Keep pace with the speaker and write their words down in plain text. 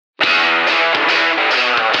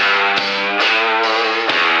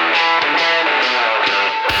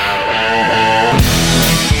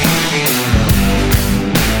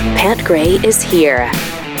Gray is here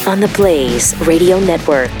on the Blaze Radio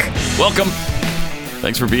Network. Welcome.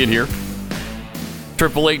 Thanks for being here.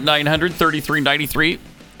 888-900-3393.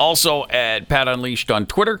 Also at Pat Unleashed on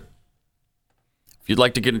Twitter. If you'd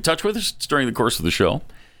like to get in touch with us, it's during the course of the show.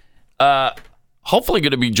 Hopefully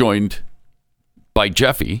going to be joined by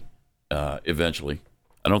Jeffy eventually.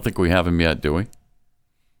 I don't think we have him yet, do we?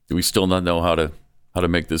 Do we still not know how to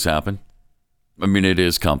make this happen? I mean, it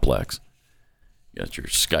is complex. You got your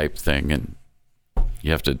Skype thing, and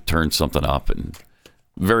you have to turn something up, and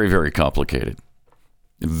very, very complicated.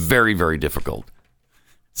 Very, very difficult.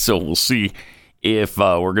 So we'll see if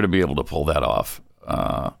we're going to be able to pull that off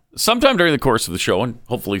sometime during the course of the show, and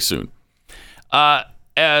hopefully soon.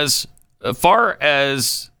 As far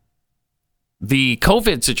as the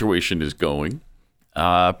COVID situation is going,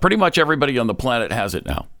 pretty much everybody on the planet has it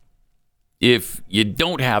now. If you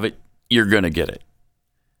don't have it, you're going to get it.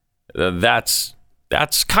 That's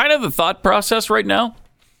kind of the thought process right now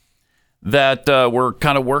that we're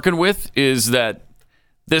kind of working with, is that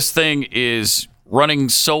this thing is running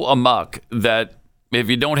so amok that if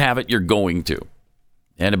you don't have it, you're going to.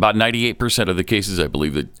 And about 98% of the cases, I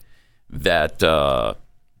believe, that are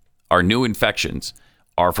new infections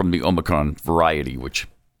are from the Omicron variety, which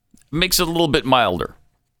makes it a little bit milder,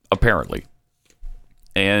 apparently.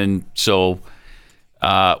 And so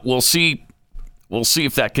we'll see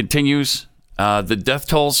if that continues. The death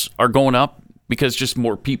tolls are going up because just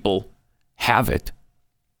more people have it.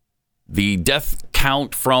 The death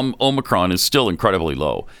count from Omicron is still incredibly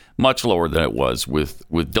low, much lower than it was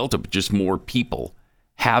with Delta, but just more people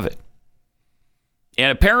have it.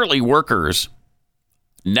 And apparently workers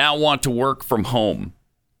now want to work from home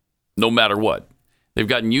no matter what. They've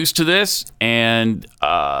gotten used to this, and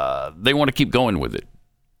they want to keep going with it.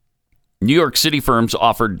 New York City firms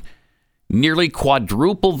offered nearly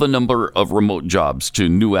quadruple the number of remote jobs to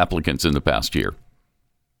new applicants in the past year.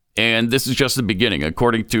 And this is just the beginning.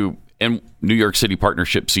 According to New York City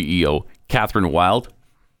Partnership CEO Catherine Wild,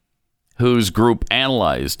 whose group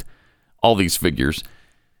analyzed all these figures,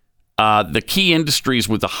 the key industries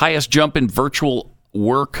with the highest jump in virtual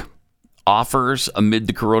work offers amid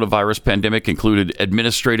the coronavirus pandemic included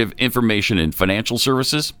administrative, information, and financial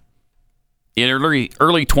services. In early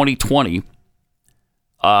 2020,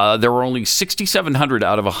 there were only 6,700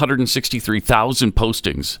 out of 163,000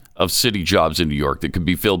 postings of city jobs in New York that could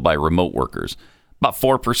be filled by remote workers, about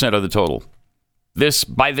 4% of the total.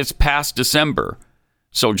 By this past December,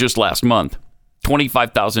 so just last month,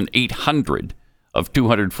 25,800 of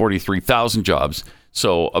 243,000 jobs,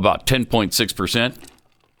 so about 10.6%.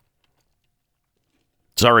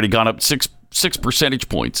 It's already gone up six percentage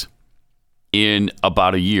points in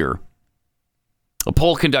about a year. A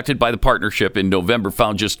poll conducted by the partnership in November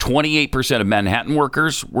found just 28% of Manhattan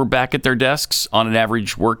workers were back at their desks on an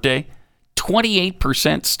average workday.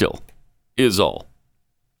 28% still is all.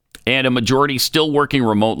 And a majority still working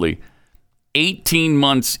remotely 18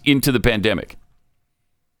 months into the pandemic.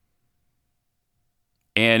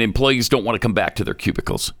 And employees don't want to come back to their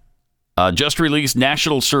cubicles. Just released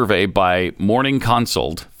national survey by Morning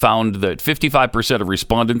Consult found that 55% of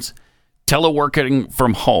respondents teleworking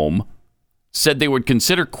from home said they would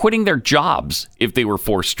consider quitting their jobs if they were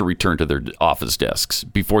forced to return to their office desks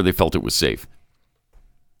before they felt it was safe.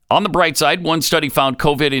 On the bright side, one study found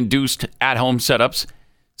COVID-induced at-home setups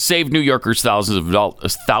saved New Yorkers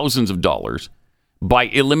thousands of dollars by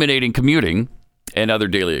eliminating commuting and other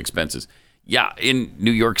daily expenses. Yeah, in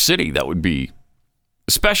New York City, that would be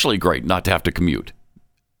especially great not to have to commute,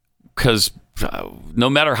 because no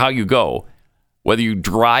matter how you go, whether you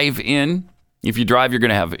drive in, if you drive, you're going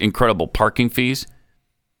to have incredible parking fees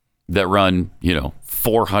that run,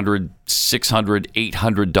 $400, $600,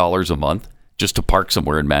 $800 a month just to park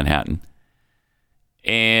somewhere in Manhattan.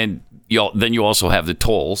 And then you also have the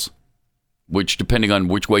tolls, which, depending on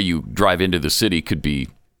which way you drive into the city, could be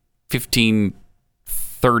 $15,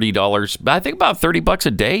 $30. I think about $30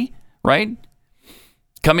 a day, right?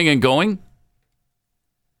 Coming and going.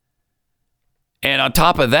 And on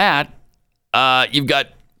top of that, you've got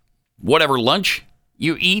whatever lunch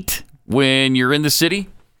you eat when you're in the city,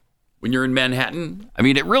 when you're in Manhattan. I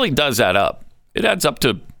mean, it really does add up. It adds up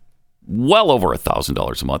to well over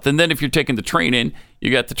 $1,000 a month. And then if you're taking the train in,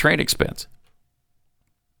 you got the train expense.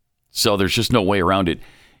 So there's just no way around it.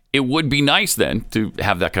 It would be nice then to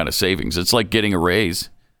have that kind of savings. It's like getting a raise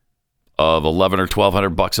of $1,100 or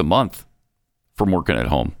 $1,200 a month from working at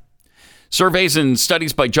home. Surveys and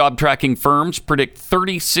studies by job tracking firms predict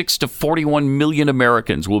 36 to 41 million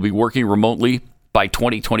Americans will be working remotely by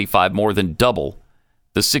 2025, more than double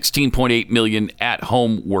the 16.8 million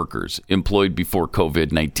at-home workers employed before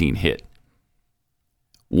COVID-19 hit.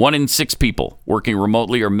 1 in 6 people working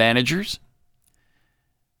remotely are managers.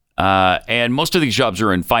 And most of these jobs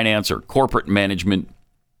are in finance or corporate management,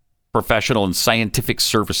 professional and scientific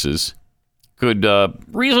services. Could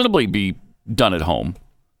reasonably be done at home.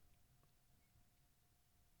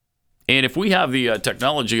 And if we have the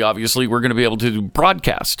technology, obviously, we're going to be able to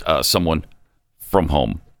broadcast someone from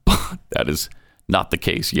home. That is not the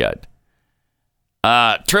case yet.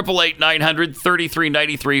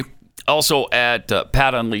 888-900-3393. Also at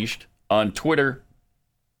Pat Unleashed on Twitter.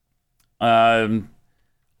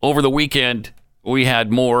 Over the weekend, we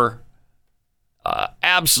had more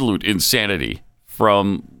absolute insanity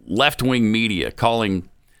from left-wing media calling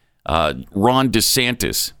Ron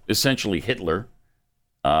DeSantis essentially Hitler.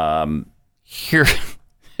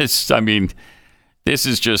 This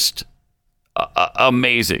is just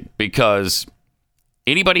amazing because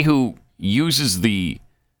anybody who uses the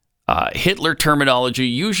Hitler terminology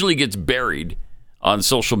usually gets buried on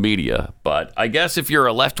social media. But I guess if you're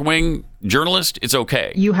a left-wing journalist, it's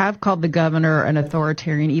okay. You have called the governor an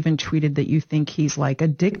authoritarian, even tweeted that you think he's like a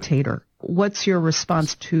dictator. What's your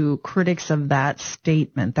response to critics of that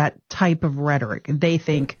statement, that type of rhetoric? They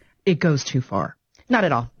think it goes too far. Not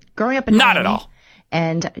at all. Growing up in Not Miami at all.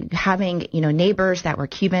 and having, neighbors that were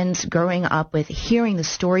Cubans, growing up with hearing the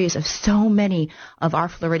stories of so many of our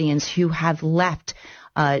Floridians who have left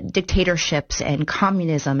dictatorships and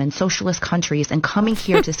communism and socialist countries and coming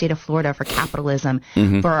here to the state of Florida for capitalism,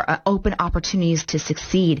 for open opportunities to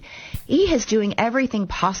succeed. He is doing everything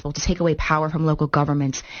possible to take away power from local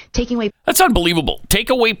governments, taking away. That's unbelievable. Take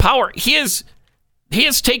away power. He has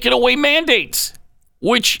taken away mandates,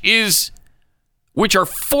 which are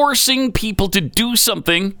forcing people to do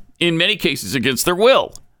something, in many cases against their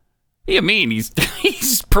will. I mean,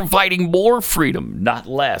 he's providing more freedom, not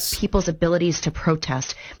less. People's abilities to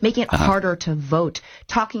protest, making it harder to vote,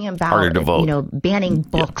 talking about Harder to vote. Banning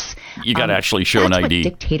books. Yeah. You got to actually show an ID.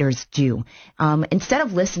 That's what dictators do. Instead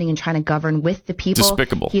of listening and trying to govern with the people,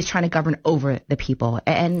 Despicable. He's trying to govern over the people.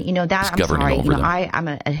 And that He's I'm sorry. over them. I'm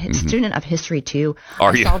a student of history too.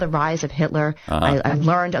 Are I you? saw the rise of Hitler. I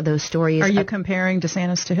learned of those stories. Are you comparing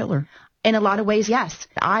DeSantis to Hitler? In a lot of ways, yes.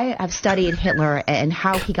 I have studied Hitler and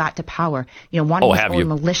how he got to power. Wanting his own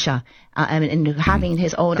militia and having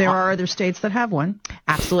his own. There are other states that have one.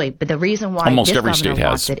 Absolutely, but the reason why Almost this every governor state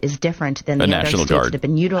wants has it is different than a the other National states Guard. that have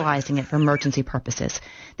been utilizing it for emergency purposes.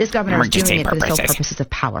 This governor is doing it for the sole purposes of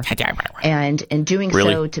power, and in doing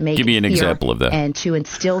Really? so to make Give me an fear example of that. and to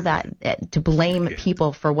instill that, to blame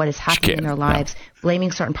people for what is happening in their lives,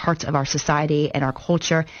 blaming certain parts of our society and our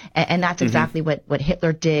culture, and that's exactly what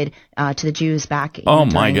Hitler did to the Jews back Oh,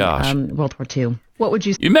 my during gosh. World War II. What would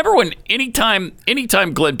you You remember when anytime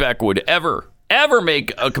Glenn Beck would ever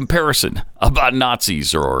make a comparison about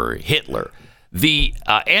Nazis or Hitler, the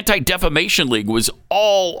Anti-Defamation League was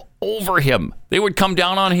all over him. They would come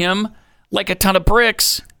down on him like a ton of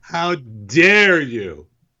bricks. How dare you?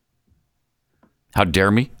 How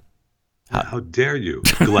dare me? How dare you,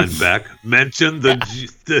 Glenn Beck, mention the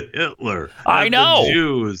Hitler and I know. the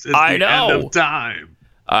Jews. It's I the know. end of time.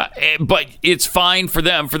 But it's fine for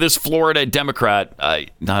them, for this Florida Democrat. I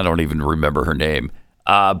don't even remember her name,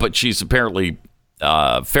 but she's apparently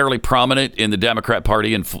fairly prominent in the Democrat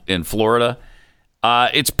Party in Florida.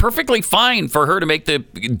 It's perfectly fine for her to make the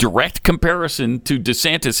direct comparison to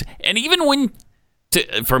DeSantis, and even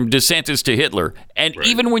from DeSantis to Hitler, and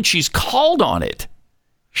even when she's called on it,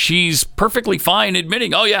 she's perfectly fine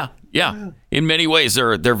admitting, "Oh yeah, in many ways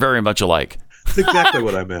they're very much alike." That's exactly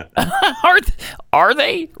what I meant. Are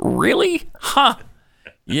they really? Huh?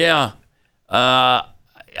 Yeah. I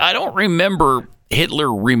don't remember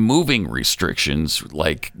Hitler removing restrictions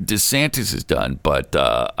like DeSantis has done, but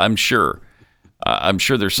I'm sure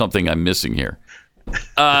there's something I'm missing here.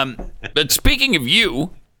 But speaking of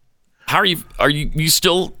you, how are you?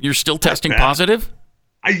 You're still testing positive?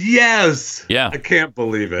 Yes. Yeah. I can't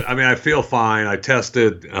believe it. I mean, I feel fine. I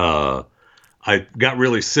tested. I got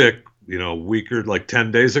really sick, a week or like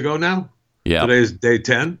 10 days ago now. Yeah. Today's day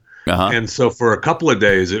 10. And so for a couple of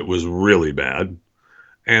days, it was really bad.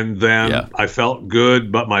 And then I felt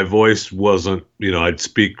good, but my voice wasn't, I'd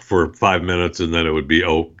speak for 5 minutes and then it would be,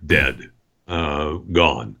 dead,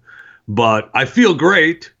 gone. But I feel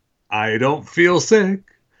great. I don't feel sick.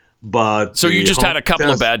 But so you just had a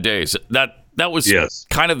couple of bad days. That was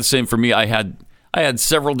kind of the same for me. I had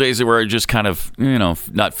several days where I just kind of,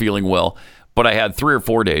 not feeling well. But I had 3 or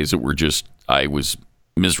 4 days that were I was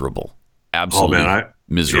miserable. Absolutely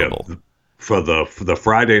miserable. Yeah, for the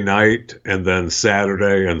Friday night and then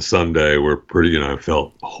Saturday and Sunday were pretty, I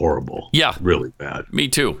felt horrible. Yeah. Really bad. Me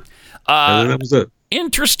too. And then that was it.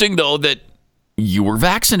 Interesting, though, that you were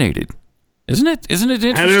vaccinated Isn't it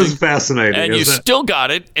interesting? It is fascinating. And you still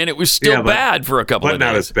got it, and it was still bad for a couple of days. But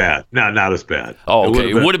not as bad. No, not as bad. Oh, okay.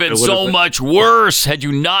 It would have been so much worse had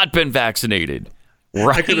you not been vaccinated.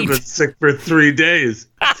 Right. I could have been sick for 3 days.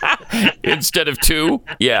 Instead of 2?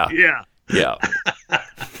 Yeah. Yeah.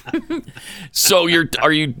 So you're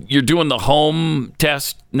doing the home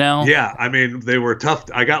test now? Yeah, I mean, they were tough.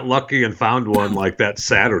 I got lucky and found one like that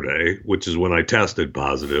Saturday, which is when I tested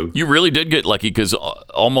positive. You really did get lucky because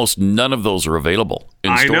almost none of those are available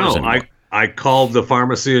in stores anymore. I called the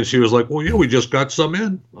pharmacy and she was like, "Well, yeah, we just got some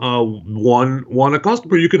in. One a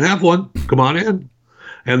customer. You can have one. Come on in."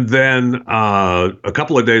 And then a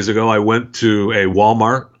couple of days ago, I went to a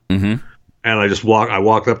Walmart. Mm-hmm. And I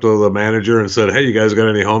walked up to the manager and said, "Hey, you guys got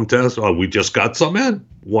any home tests?" "Oh, we just got some in.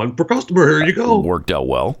 One per customer. Here you go." Worked out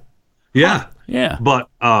well. Yeah. Huh. Yeah. But,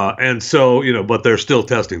 and so, but they're still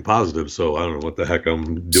testing positive. So I don't know what the heck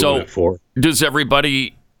I'm doing it for. Does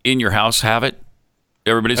everybody in your house have it?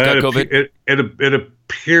 Everybody's got COVID? It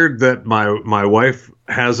appeared that my wife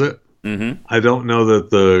has it. Mm-hmm. I don't know that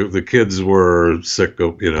the kids were sick, a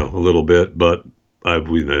little bit, but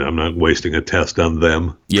I'm not wasting a test on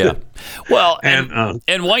them. Yeah. Well,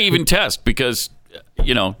 and why even test? Because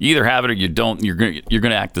you either have it or you don't. You're going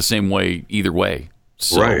to act the same way either way.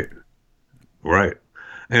 So. Right.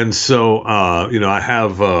 And so I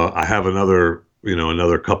have another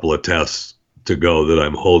couple of tests to go that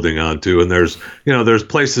I'm holding on to, and there's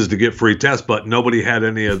places to get free tests, but nobody had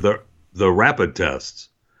any of the rapid tests.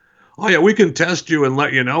 "Oh yeah, we can test you and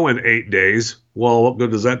let you know in 8 days." Well, what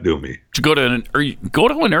good does that do me? Go to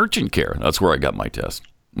an urgent care. That's where I got my test,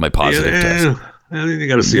 my positive test. You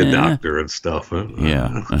got to see a doctor and stuff.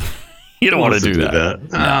 Yeah, you don't want to do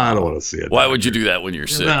that. No, I don't want to see it. Why would you do that when you're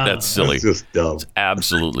sick? No, that's silly. It's just dumb. It's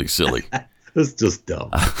absolutely silly. It's just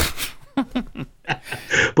dumb.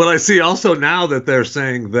 But I see also now that they're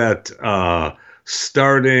saying that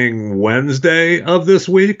starting Wednesday of this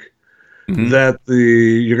week, mm-hmm. that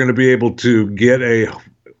you're going to be able to get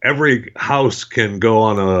every house can go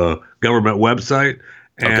on a government website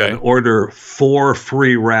and order 4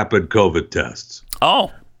 free rapid COVID tests.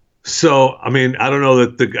 Oh. So, I mean, I don't know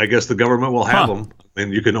that I guess the government will have them. I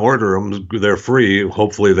mean, you can order them. They're free.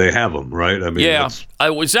 Hopefully they have them, right? I mean, yeah.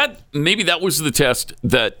 Maybe that was the test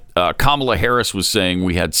that Kamala Harris was saying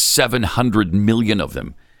we had 700 million of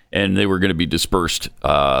them and they were going to be dispersed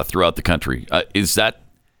throughout the country. Is that?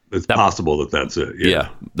 It's possible that's it. Yeah,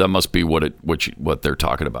 that must be what they're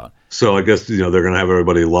talking about. So I guess they're going to have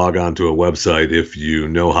everybody log on to a website if you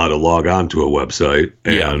know how to log on to a website,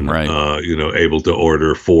 and able to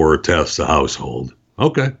order 4 tests a household.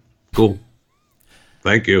 Okay, cool.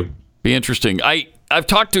 Thank you. Be interesting. I've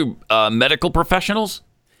talked to medical professionals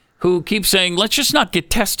who keep saying, let's just not get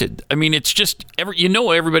tested. I mean, it's just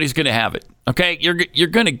everybody's going to have it. Okay, you're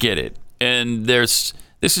going to get it, and this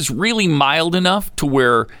is really mild enough to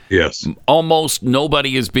where almost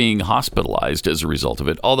nobody is being hospitalized as a result of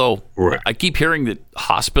it. Although I keep hearing that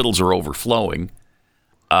hospitals are overflowing,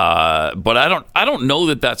 but I don't know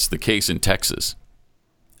that that's the case in Texas.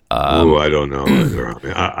 I don't know either. I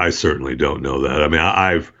mean, I certainly don't know that. I mean,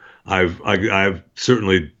 I've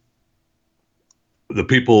certainly, the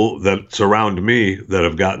people that surround me that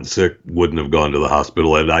have gotten sick wouldn't have gone to the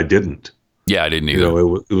hospital, and I didn't. Yeah, I didn't either.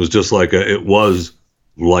 It was just like it was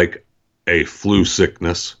like a flu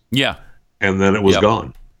sickness. Yeah. And then it was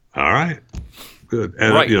gone. All right. Good.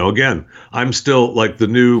 And, again, I'm still like the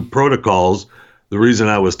new protocols. The reason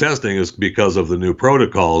I was testing is because of the new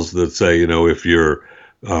protocols that say, if you're,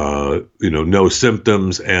 no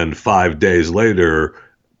symptoms and 5 days later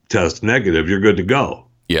test negative, you're good to go.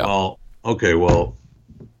 Yeah. Well, okay. Well,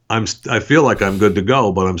 I feel like I'm good to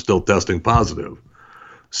go, but I'm still testing positive.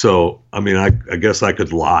 So, I mean, I guess I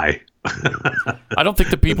could lie. I don't think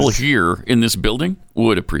the people here in this building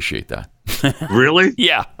would appreciate that. Really?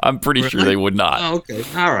 Yeah, I'm pretty sure they would not. Oh, okay.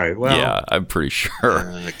 All right. Well, yeah, I'm pretty sure.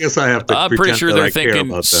 I guess I have to. I'm pretty sure they're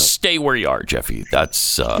thinking, "Stay where you are, Jeffy."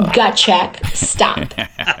 That's gut check. Stop.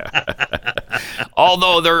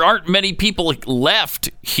 Although there aren't many people left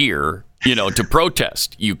here, to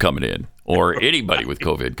protest you coming in or anybody with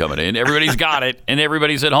COVID coming in. Everybody's got it, and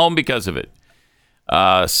everybody's at home because of it.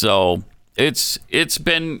 So it's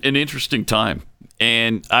been an interesting time,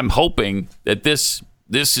 and I'm hoping that this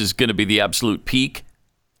is going to be the absolute peak,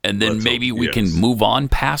 and then maybe we can move on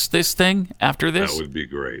past this thing after this. That would be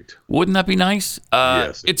great. Wouldn't that be nice?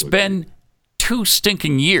 Yes, it's been 2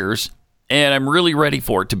 stinking years, and I'm really ready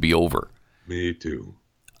for it to be over. Me too.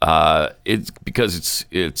 It's because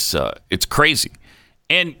it's crazy,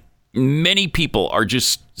 and many people are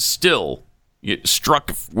just still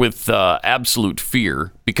struck with absolute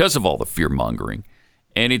fear because of all the fear mongering,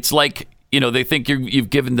 and it's like they think you've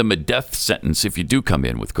given them a death sentence if you do come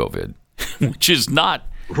in with COVID, which is not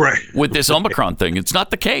right with this Omicron thing. It's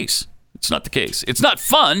not the case. It's not the case. It's not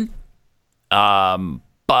fun,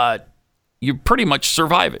 but you pretty much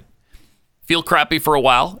survive it. Feel crappy for a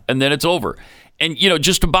while, and then it's over. And,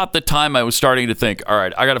 just about the time I was starting to think, all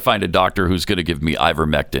right, I got to find a doctor who's going to give me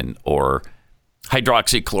ivermectin or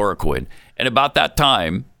hydroxychloroquine. And about that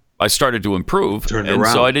time, I started to improve, Turned and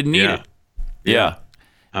around. so I didn't need it. Yeah.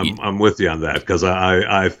 I'm with you on that, because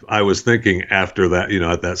I was thinking after that,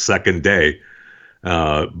 at that second day,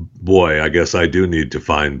 boy, I guess I do need to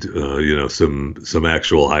find some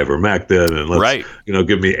actual ivermectin, and let's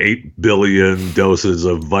give me 8 billion doses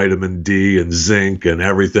of vitamin D and zinc and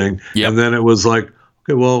everything. Yep. And then it was like,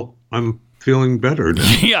 okay, well, I'm feeling better now.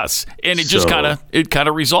 Yes, and it just kind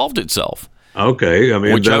of resolved itself. Okay, I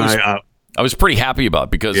mean, which I was pretty happy about,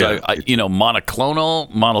 because I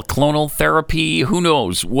monoclonal therapy, who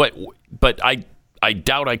knows what, but I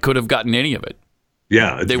doubt I could have gotten any of it.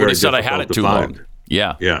 Yeah, they would have said I had it too long.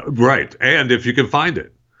 Yeah, right. And if you can find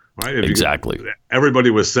it, right? Exactly. Everybody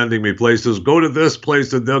was sending me places. Go to this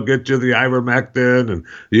place and they'll get you the ivermectin, and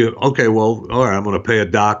okay, well, all right, I'm going to pay a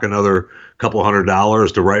doc another couple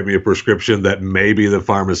 $100 to write me a prescription that maybe the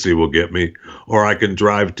pharmacy will get me, or I can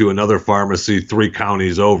drive to another pharmacy 3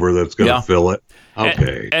 counties over that's going to fill it.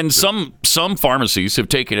 Okay. And some pharmacies have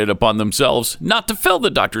taken it upon themselves not to fill the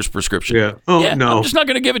doctor's prescription. Yeah. Oh, no. I'm just not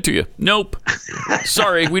going to give it to you. Nope.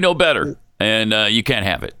 Sorry, we know better. And you can't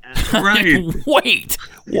have it. Right. Wait,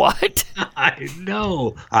 what? I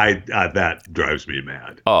know. That drives me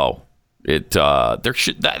mad. Oh,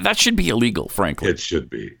 that should be illegal, frankly. It should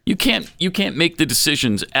be. You can't make the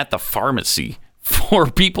decisions at the pharmacy for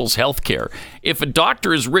people's health care. If a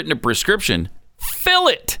doctor has written a prescription, fill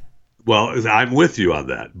it. Well, I'm with you on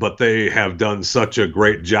that, but they have done such a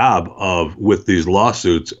great job with these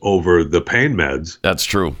lawsuits over the pain meds. That's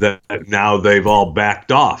true. That now they've all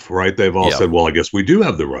backed off, right? They've all said, well, I guess we do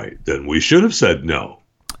have the right. Then we should have said no.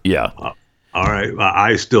 Yeah. All right.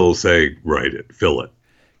 I still say write it, fill it.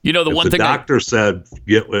 One thing the doctor said,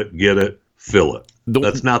 get it, fill it.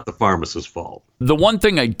 That's not the pharmacist's fault. The one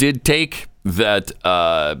thing I did take that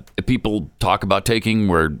people talk about taking,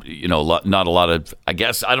 where not a lot of, I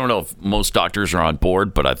guess, I don't know if most doctors are on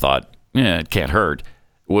board, but I thought, it can't hurt,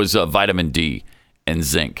 was vitamin D and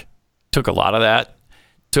zinc. Took a lot of that.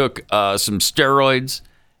 Took some steroids,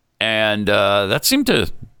 and that seemed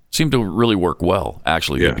to really work well,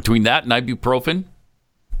 actually. Yeah. Between that and ibuprofen,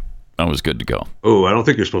 I was good to go. Oh, I don't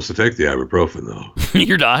think you're supposed to take the ibuprofen, though.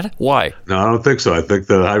 You're not? Why? No, I don't think so. I think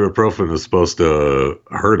the ibuprofen is supposed to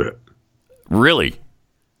hurt it. Really?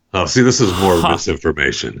 Oh, see, this is more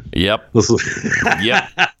misinformation. Yep. Yep.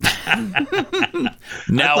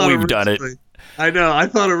 Now we've done it. I know. I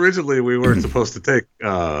thought originally we weren't supposed to take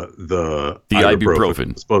the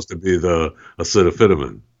ibuprofen. It's supposed to be the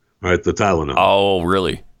acetaminophen, right? The Tylenol. Oh,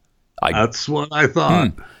 really? That's what I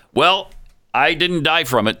thought. Well, I didn't die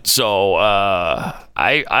from it, so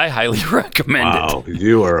I highly recommend it. Wow,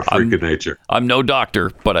 you are a freak of nature. I'm no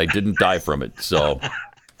doctor, but I didn't die from it, so...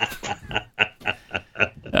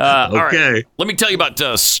 Okay. All right. Let me tell you about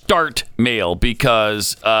Start Mail,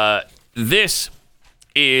 because this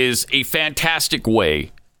is a fantastic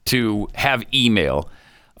way to have email.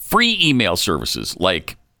 Free email services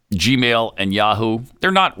like Gmail and Yahoo, they're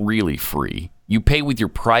not really free. You pay with your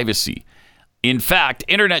privacy. In fact,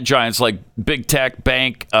 internet giants like Big Tech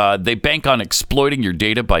Bank, they bank on exploiting your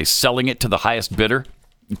data by selling it to the highest bidder.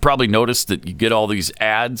 You probably noticed that you get all these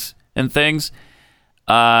ads and things.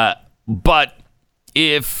 But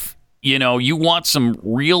if, you want some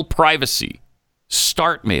real privacy,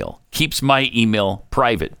 Start Mail keeps my email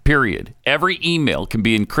private, period. Every email can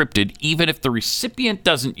be encrypted, even if the recipient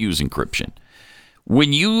doesn't use encryption.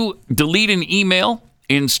 When you delete an email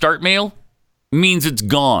in Start Mail, means it's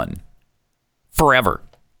gone forever.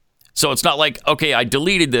 So it's not like, okay, I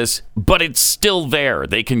deleted this, but it's still there.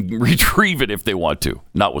 They can retrieve it if they want to.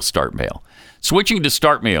 Not with Start Mail. Switching to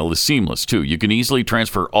Start Mail is seamless, too. You can easily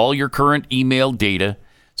transfer all your current email data,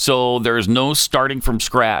 so there's no starting from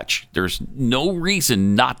scratch. There's no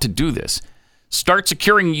reason not to do this. Start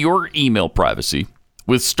securing your email privacy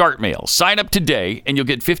with Start Mail. Sign up today, and you'll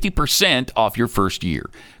get 50% off your first year.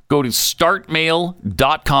 Go to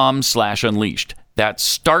startmail.com/unleashed.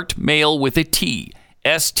 That's startmail with a T.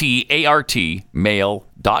 START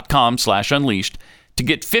mail.com/unleashed to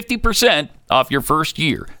get 50% off your first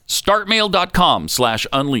year.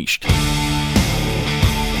 Startmail.com/unleashed.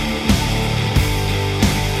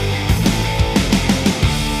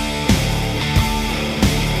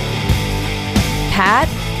 Pat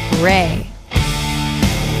Gray.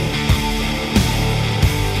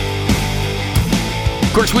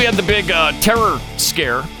 Of course, we had the big terror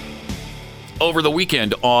scare over the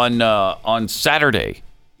weekend on Saturday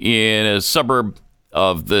in a suburb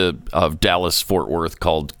of Dallas, Fort Worth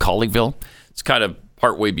called Colleyville. It's kind of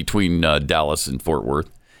partway between Dallas and Fort Worth,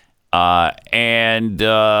 and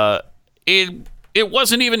it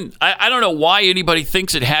wasn't even. I don't know why anybody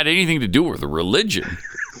thinks it had anything to do with religion.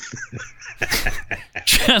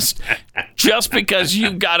 just because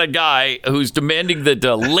you've got a guy who's demanding that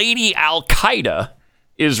Lady Al-Qaeda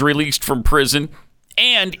is released from prison,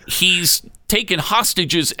 and he's taken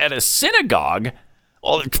hostages at a synagogue.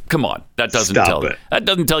 Oh, come on, that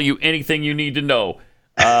doesn't tell you anything you need to know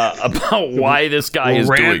about why this guy is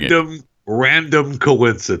doing it. Random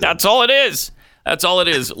coincidence. That's all it is.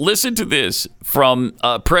 Listen to this from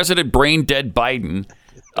President Brain Dead Biden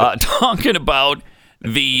talking about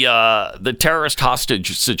the terrorist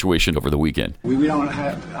hostage situation over the weekend. We don't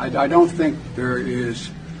have. I don't think there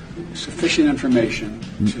is sufficient information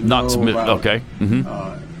to know about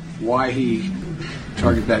why he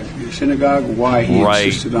targeted that synagogue, why he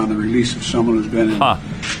insisted on the release of someone who's been in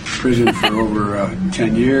prison for over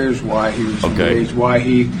 10 years, why he was engaged, why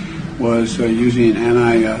he was using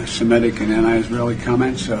anti-Semitic and anti-Israeli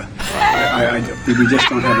comments. We just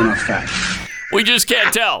don't have enough facts. We just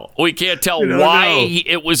can't tell. We can't tell why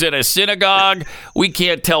it was at a synagogue. We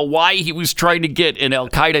can't tell why he was trying to get an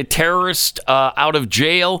Al-Qaeda terrorist out of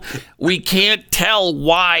jail. We can't tell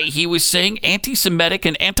why he was saying anti-Semitic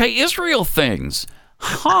and anti-Israel things.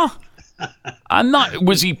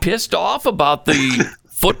 Was he pissed off about the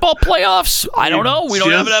football playoffs? I don't know. We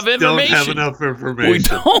don't have enough information. We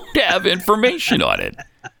don't have information on it.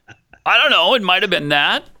 I don't know. It might have been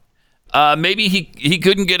that. Maybe he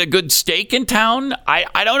couldn't get a good steak in town.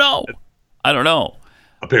 I don't know.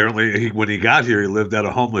 Apparently, when he got here, he lived at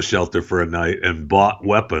a homeless shelter for a night and bought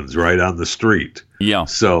weapons right on the street. Yeah.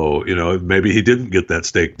 So, maybe he didn't get that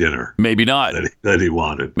steak dinner. Maybe not. That he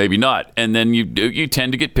wanted. Maybe not. And then you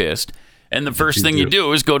tend to get pissed. And the first thing you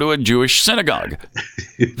do is go to a Jewish synagogue.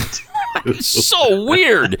 It's so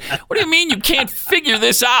weird. What do you mean you can't figure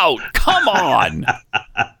this out? Come on.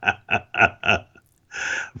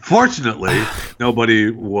 Fortunately, nobody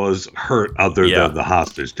was hurt other than the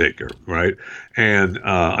hostage taker, right? And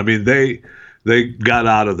they got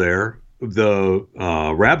out of there. The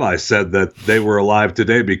rabbi said that they were alive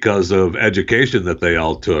today because of education that they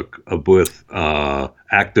all took with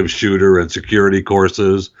active shooter and security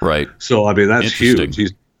courses. Right. So that's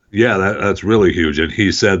huge. That's really huge. And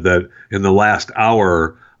he said that in the last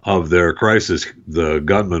hour of their crisis, the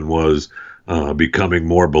gunman was becoming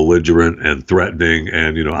more belligerent and threatening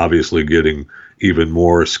and, obviously getting even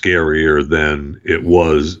more scarier than it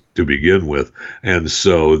was to begin with. And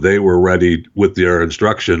so they were ready with their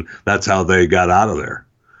instruction. That's how they got out of there.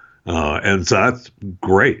 And so that's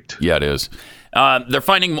great. Yeah, it is. They're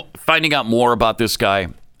finding out more about this guy.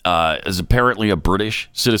 Is apparently a British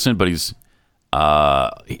citizen, but he's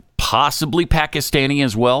possibly Pakistani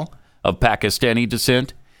as well, of Pakistani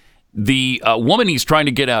descent. The woman he's trying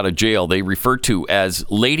to get out of jail, they refer to as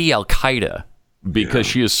Lady Al-Qaeda because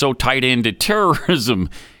she is so tied into terrorism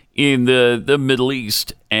in the Middle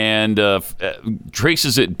East and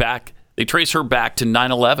traces it back. They trace her back to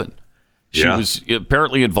 9/11. She was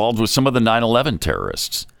apparently involved with some of the 9/11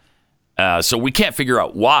 terrorists. So we can't figure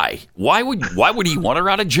out why. Why would he want her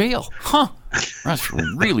out of jail? That's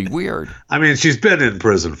really weird. She's been in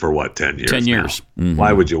prison for 10 years? 10 years. Mm-hmm.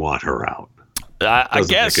 Why would you want her out? I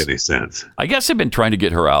guess make any sense. I guess they've been trying to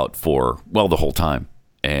get her out for the whole time,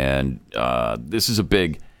 and this is a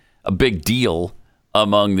big deal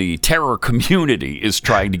among the terror community is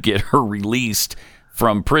trying to get her released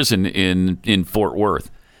from prison in Fort Worth.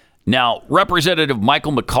 Now, Representative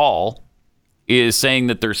Michael McCaul is saying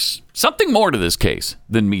that there's something more to this case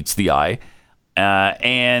than meets the eye,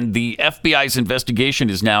 and the FBI's investigation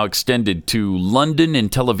is now extended to London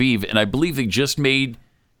and Tel Aviv, and I believe they just made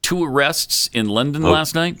 2 arrests in London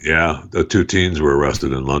last night? Yeah, the 2 teens were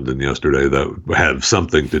arrested in London yesterday that have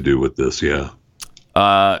something to do with this,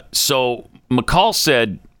 So McCall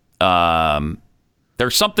said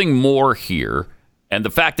there's something more here, and the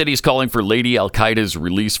fact that he's calling for Lady Al-Qaeda's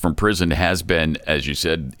release from prison has been, as you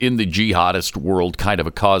said, in the jihadist world, kind of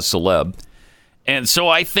a cause celeb. And so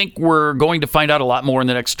I think we're going to find out a lot more in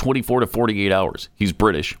the next 24 to 48 hours. He's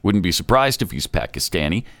British. Wouldn't be surprised if he's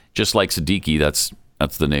Pakistani, just like Siddiqui. That's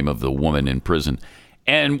the name of the woman in prison.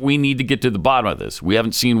 And we need to get to the bottom of this. We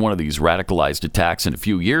haven't seen one of these radicalized attacks in a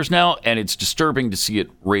few years now, and it's disturbing to see it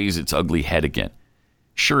raise its ugly head again.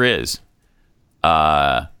 Sure is.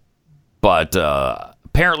 But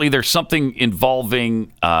apparently there's something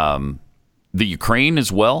involving the Ukraine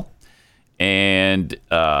as well. And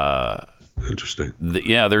Interesting.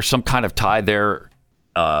 There's some kind of tie there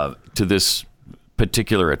to this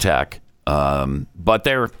particular attack, but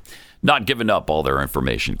they're not giving up all their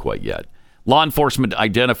information quite yet. Law enforcement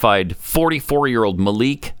identified 44-year-old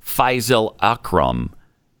Malik Faisal Akram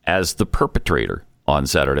as the perpetrator on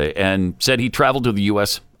Saturday and said he traveled to the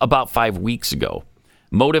U.S. about 5 weeks ago.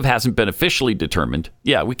 Motive hasn't been officially determined.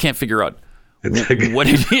 Yeah, we can't figure out what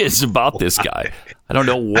it is about this guy. I don't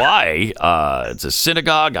know why. It's a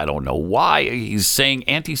synagogue. I don't know why he's saying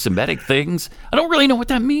anti-Semitic things. I don't really know what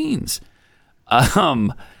that means.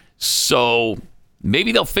 So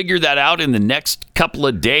maybe they'll figure that out in the next couple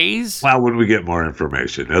of days. Well, when we get more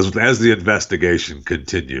information, as the investigation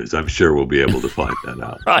continues, I'm sure we'll be able to find that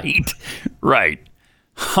out. Right.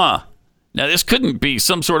 Huh. Now, this couldn't be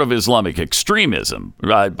some sort of Islamic extremism.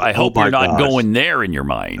 I hope you're not going there in your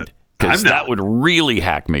mind, because that would really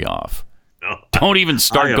hack me off. No, don't even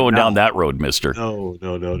start going down that road, mister. No.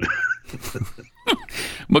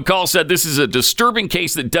 McCall said this is a disturbing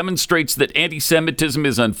case that demonstrates that anti-Semitism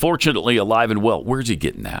is unfortunately alive and well. Where's he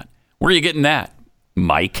getting that? Where are you getting that,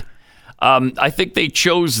 Mike? I think they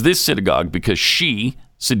chose this synagogue because she,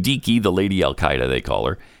 Siddiqui, the Lady Al-Qaeda they call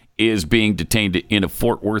her, is being detained in a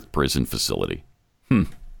Fort Worth prison facility.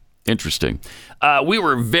 Interesting. We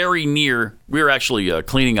were very near. We were actually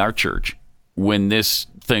cleaning our church when this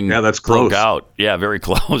thing broke out. Yeah, very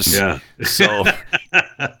close. Yeah. So,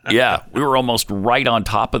 yeah, we were almost right on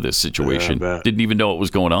top of this situation. Didn't even know what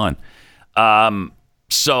was going on.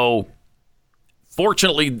 So,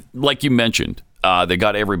 fortunately, like you mentioned, they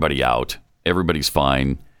got everybody out. Everybody's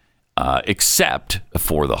fine. Except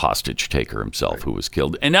for the hostage taker himself, who was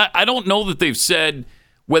killed. And I don't know that they've said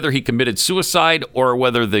whether he committed suicide or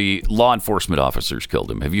whether the law enforcement officers killed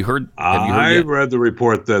him. Have you heard? I read the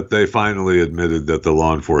report that they finally admitted that the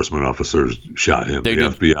law enforcement officers shot him. The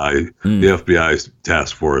FBI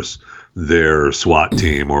task force, their SWAT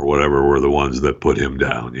team or whatever, were the ones that put him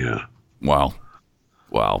down. Yeah. Wow.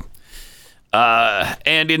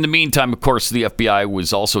 And in the meantime, of course, the FBI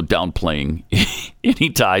was also downplaying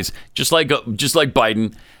any ties, just like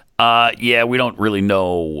Biden. We don't really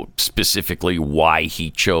know specifically why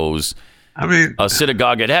he chose a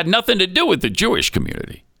synagogue. It had nothing to do with the Jewish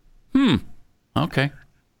community. Okay.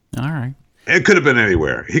 All right. It could have been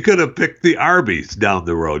anywhere. He could have picked the Arby's down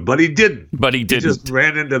the road, but he didn't. He just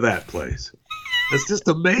ran into that place. It's just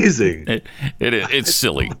amazing. It's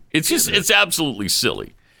silly. It's absolutely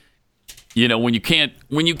silly. You know, when you can't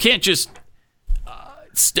just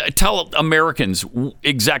tell Americans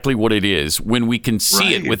exactly what it is when we can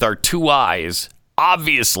see it with our two eyes.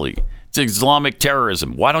 Obviously, it's Islamic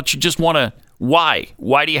terrorism. Why don't you just want to? Why?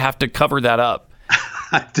 Why do you have to cover that up?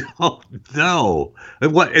 I don't know.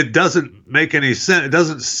 It doesn't make any sense. It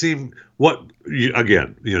doesn't seem why?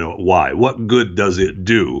 What good does it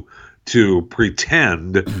do to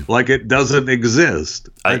pretend like it doesn't exist?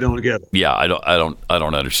 I don't get it. Yeah, I don't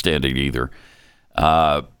understand it either.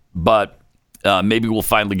 But maybe we'll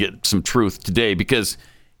finally get some truth today, because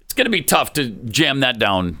it's going to be tough to jam that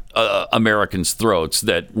down Americans' throats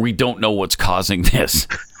that we don't know what's causing this.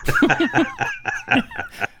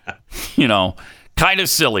 Kind of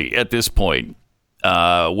silly at this point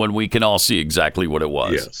when we can all see exactly what it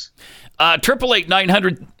was. Yes.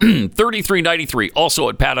 888-900-3393. Also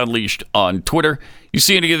at Pat Unleashed on Twitter. You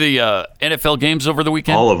see any of the NFL games over the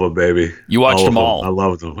weekend? All of them, baby. You watched them all. I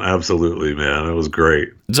loved them. Absolutely, man. It was great.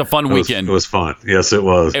 It's a fun weekend. It was fun. Yes, it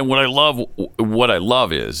was. And what I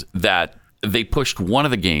love is that they pushed one of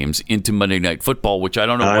the games into Monday Night Football, which I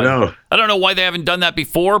don't know why they haven't done that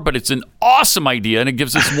before, but it's an awesome idea, and it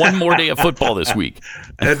gives us one more day of football this week.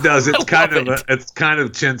 It does. It's kind of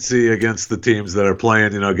chintzy against the teams that are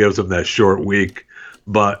playing. Gives them that short week.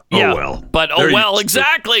 But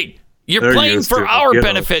exactly. You're playing for our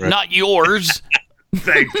benefit, not yours.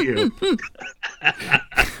 Thank you.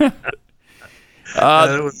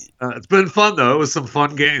 It's been fun, though. It was some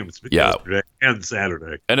fun games yesterday and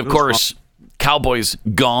Saturday. And, of course, Cowboys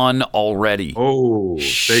gone already. Oh,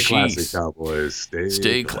 stay classy, Cowboys.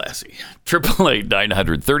 Stay classy.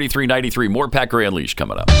 888-900-3393. More Pat Gray Unleashed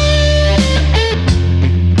coming up.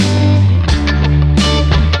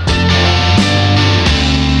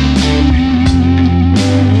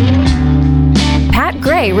 Pat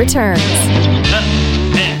Gray returns.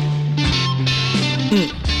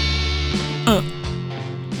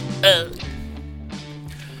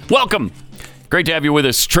 Welcome. Great to have you with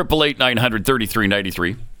us.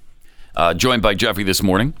 888-900-3393. Joined by Jeffy this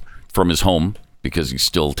morning from his home because he's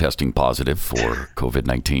still testing positive for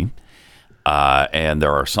COVID-19. And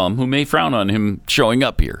there are some who may frown on him showing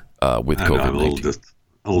up here with COVID-19. I'm a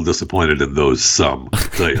little disappointed in those some, I'll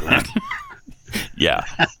tell you that. Yeah.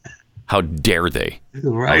 How dare they?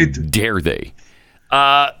 Right? How dare they?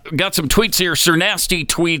 Got some tweets here. Sir Nasty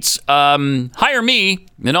tweets, hire me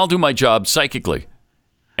and I'll do my job psychically.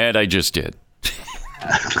 And I just did.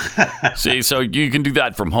 See, so you can do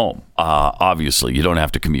that from home. Obviously, you don't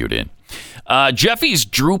have to commute in. Jeffy's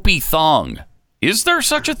droopy thong. Is there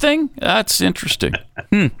such a thing? That's interesting.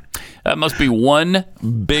 That must be one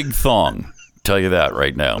big thong. Tell you that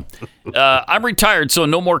right now. I'm retired, so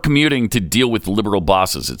no more commuting to deal with liberal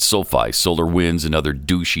bosses at SoFi, SolarWinds, and other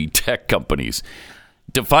douchey tech companies.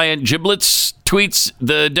 Defiant Giblets tweets,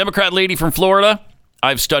 the Democrat lady from Florida,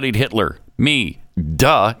 I've studied Hitler. Me.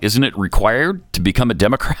 Duh. Isn't it required to become a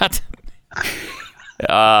Democrat?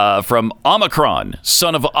 From Omicron,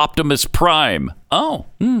 son of Optimus Prime. Oh,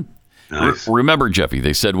 nice. Remember, Jeffy,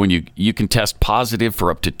 they said when you can test positive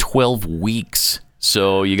for up to 12 weeks.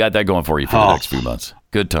 So you got that going for you for the next few months.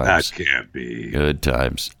 Good times. That can't be. Good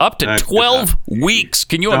times. Up to 12 weeks.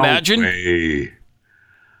 Can you imagine? Way.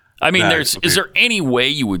 I mean, is there any way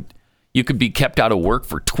you could be kept out of work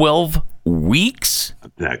for 12 weeks?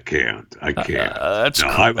 I can't. That's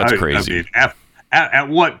crazy. I mean, at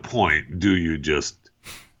what point do you just,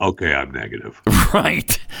 okay, I'm negative?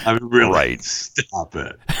 Right. I mean, really, stop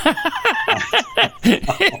it.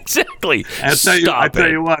 Exactly. I tell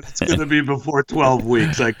you what, it's going to be before 12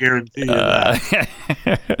 weeks. I guarantee you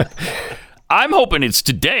that. I'm hoping it's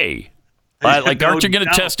today. Aren't you going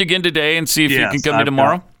to test again today and see if you can come in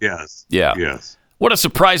tomorrow? Yes. Yeah. Yes. What a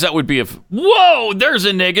surprise that would be if, whoa, there's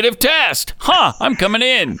a negative test. Huh, I'm coming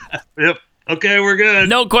in. Yep. Okay, we're good.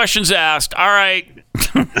 No questions asked. All right.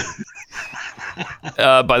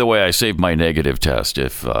 By the way, I saved my negative test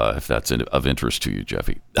if that's of interest to you,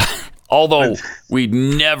 Jeffy. Although we'd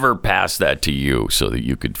never pass that to you so that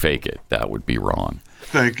you could fake it. That would be wrong.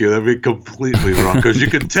 Thank you. That'd be completely wrong because you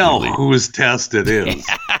can tell whose test it is.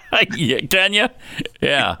 Yeah, can you?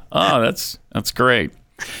 Yeah. Oh, that's great.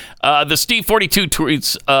 The Steve 42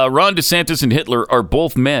 tweets, Ron DeSantis and Hitler are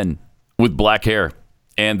both men with black hair,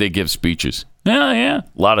 and they give speeches. Yeah.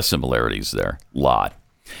 A lot of similarities there. Lot.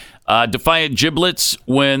 Defiant Giblets,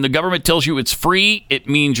 when the government tells you it's free, it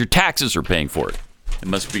means your taxes are paying for it. It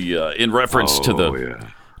must be in reference to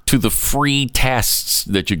the free tests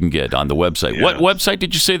that you can get on the website. Yeah. What website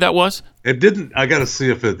did you say that was? It didn't. I got to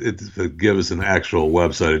see if it gives an actual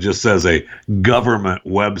website. It just says a government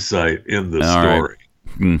website in the story.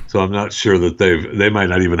 Right. So I'm not sure that they might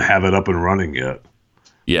not even have it up and running yet.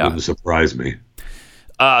 Yeah. It wouldn't surprise me.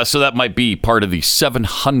 So that might be part of the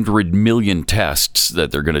 700 million tests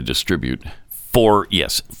that they're going to distribute for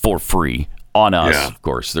free on us. Yeah. Of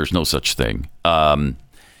course, there's no such thing.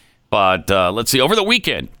 But let's see. Over the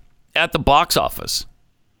weekend at the box office,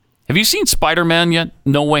 have you seen Spider-Man yet?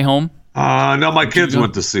 No Way Home? No, my kids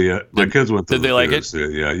went to see it. Did they like it?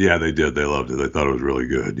 Yeah, they did. They loved it. They thought it was really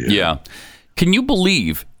good. Yeah. Can you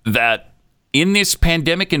believe that in this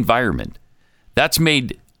pandemic environment, that's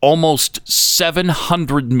made almost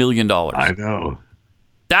 $700 million? I know.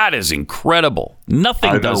 That is incredible.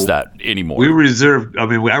 Nothing does that anymore. I reserved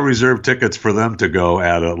tickets for them to go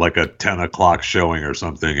at a 10 o'clock showing or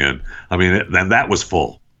something. And I mean, then that was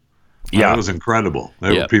full. Yeah. That was incredible.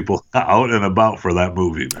 There were people out and about for that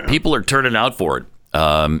movie, man. People are turning out for it.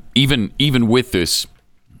 Even with this,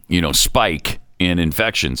 spike in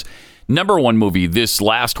infections. Number one movie this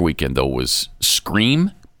last weekend, though, was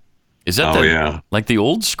Scream. Is that like the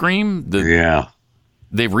old Scream? Yeah.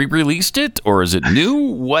 They've re-released it, or is it new?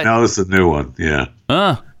 What? No, it's a new one. Yeah.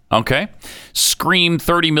 Okay. Scream,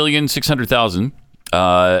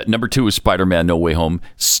 30,600,000. Number two is Spider-Man: No Way Home,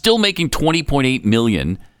 still making $20.8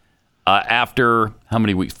 million after how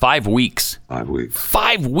many weeks? 5 weeks. 5 weeks.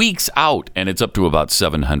 5 weeks out, and it's up to about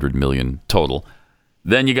 $700 million total.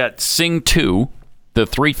 Then you got Sing 2, the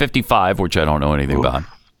 355, which I don't know anything about.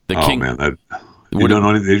 Man, you don't know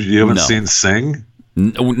anything? You haven't seen Sing?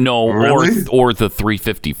 No, really? or the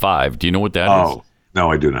 355. Do you know what that is? Oh, no,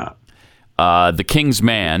 I do not. The King's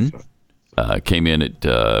Man came in at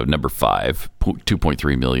number 5,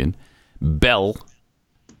 $2.3 million. Belle,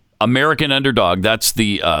 American Underdog. That's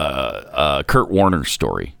the Kurt Warner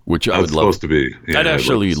story, which I would love. Supposed to be. Yeah, I'd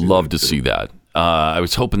actually love to see that. I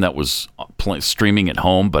was hoping that was streaming at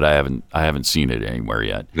home, but I haven't seen it anywhere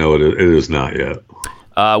yet. No, it is not yet.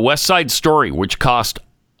 West Side Story, which cost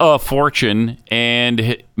a fortune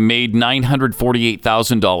and made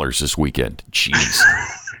 $948,000 this weekend. Jeez.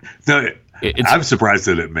 No, I'm surprised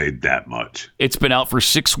that it made that much. It's been out for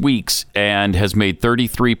 6 weeks and has made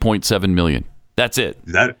 $33.7 million. That's it.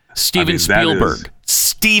 Steven Spielberg.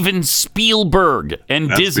 Steven Spielberg and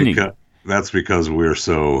Disney. That's because we're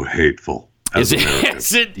so hateful. Is it?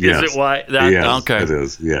 Is it? Yes. Is it why? Yes, okay. it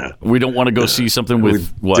is. Yeah. We don't want to go see something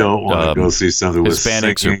with we don't want to go see something with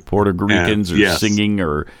Hispanics or Puerto Ricans or singing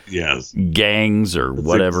or gangs or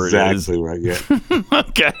whatever it is. Exactly right. Yeah.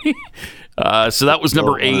 Okay. So that was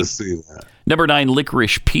number 8. See that. Number 9,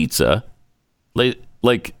 Licorice Pizza.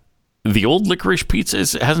 Like the old Licorice Pizza,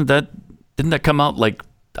 didn't that come out like,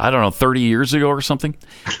 I don't know, 30 years ago or something?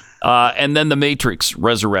 And then The Matrix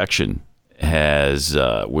Resurrection was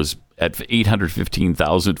at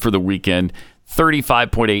 815,000 for the weekend,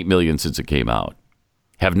 35.8 million since it came out.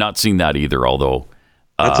 Have not seen that either, although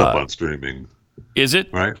that's up on streaming. Is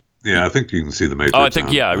it? Right? Yeah, I think you can see The Matrix. Oh, I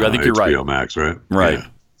think you're right. HBO Max, right? Right. Yeah.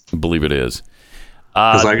 I believe it is.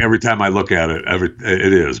 Because like every time I look at it,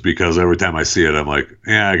 it is, because every time I see it, I'm like,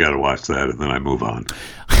 yeah, I got to watch that, and then I move on.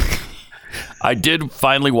 I did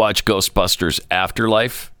finally watch Ghostbusters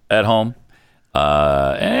Afterlife at home.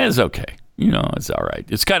 And it's okay. It's all right.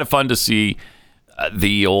 It's kind of fun to see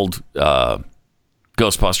the old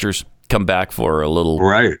Ghostbusters come back for a little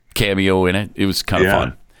cameo in it. It was kind of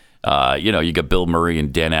fun. You got Bill Murray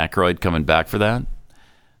and Dan Aykroyd coming back for that.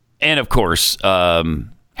 And, of course,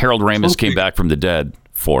 Harold Ramis came back from the dead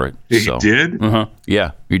for it. He did? Uh-huh.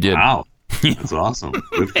 Yeah, he did. Wow. That's awesome.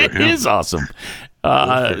 Good for him. It is awesome.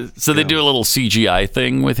 So they do a little CGI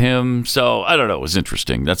thing with him. So I don't know. It was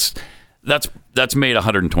interesting. That's made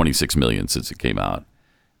 126 million since it came out.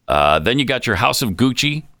 Then you got your House of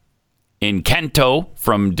Gucci, Encanto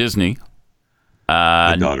from Disney.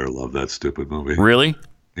 My daughter loved that stupid movie. Really?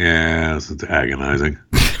 Yeah, it's agonizing.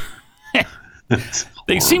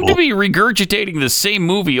 They seem to be regurgitating the same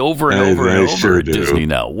movie over and over and over at Disney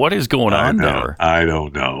now. What is going on there? I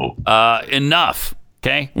don't know. Enough.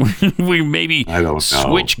 Okay, we maybe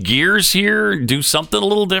switch gears here, do something a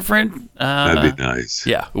little different. That'd be nice.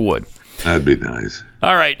 Yeah, it would. That'd be nice.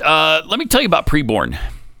 All right, let me tell you about preborn.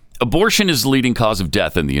 Abortion is the leading cause of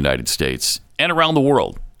death in the United States and around the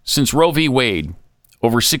world. Since Roe v. Wade,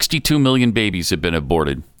 over 62 million babies have been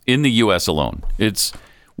aborted in the U.S. alone. It's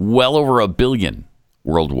well over 1 billion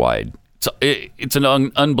worldwide. It's an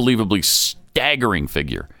unbelievably staggering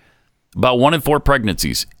figure. About 1 in 4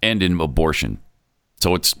 pregnancies end in abortion.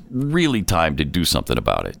 So it's really time to do something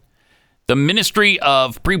about it. The Ministry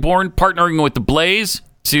of Preborn partnering with The Blaze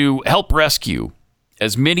to help rescue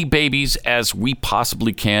as many babies as we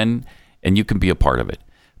possibly can, and you can be a part of it.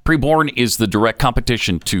 Preborn is the direct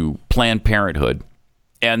competition to Planned Parenthood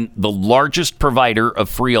and the largest provider of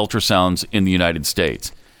free ultrasounds in the United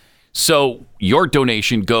States. So your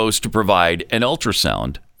donation goes to provide an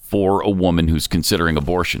ultrasound for a woman who's considering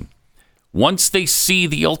abortion. Once they see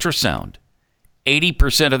the ultrasound,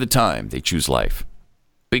 80% of the time they choose life,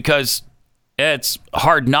 because it's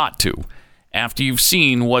hard not to after you've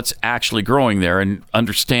seen what's actually growing there and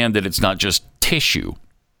understand that it's not just tissue.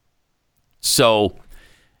 So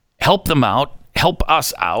help them out, help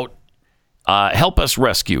us out, help us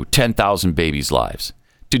rescue 10,000 babies' lives.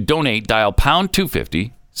 To donate, dial pound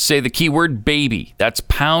 250, say the keyword baby. That's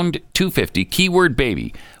pound 250, keyword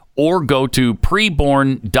baby, or go to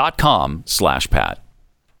preborn.com/Pat.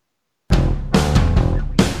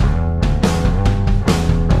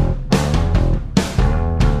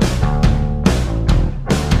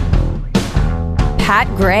 Pat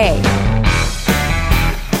Gray.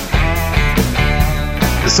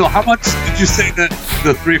 So how much did you say that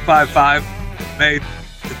the 355 made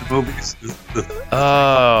in the movies?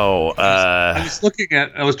 I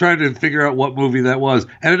was trying to figure out what movie that was,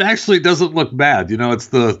 and it actually doesn't look bad. It's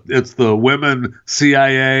the women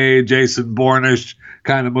CIA, Jason Bourne-ish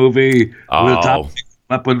kind of movie. Where the top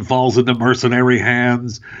weapon falls into mercenary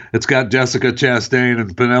hands. It's got Jessica Chastain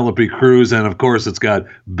and Penelope Cruz, and of course it's got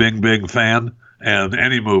Bing Bing Fan. And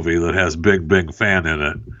any movie that has Bing Bing Fan in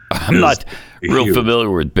it. I'm not real familiar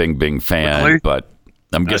with Bing Bing Fan, really? But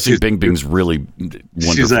I'm guessing Bing Bing's really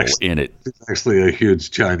wonderful in it. She's actually a huge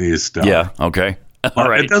Chinese star. Yeah, okay. All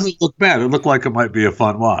right. It doesn't look bad. It looked like it might be a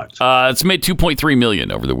fun watch. It's made $2.3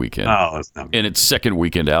 million over the weekend. Oh, that's not bad. In its second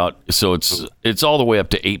weekend out, so it's all the way up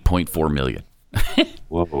to $8.4 million.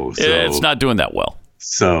 Whoa. So, it's not doing that well.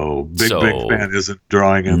 So Bing Fan isn't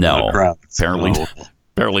drawing in the crowd.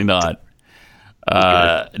 Apparently not.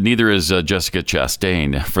 Neither is Jessica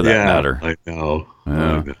Chastain, for that matter. I know.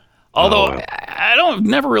 Although I've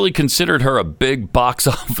never really considered her a big box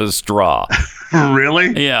office draw.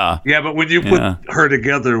 Really? Yeah. Yeah, but when you put her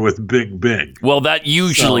together with Bing Bing. Well, that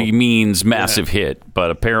usually means massive hit, but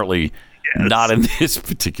apparently not in this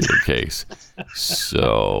particular case.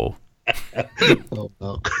 So.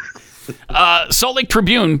 Salt Lake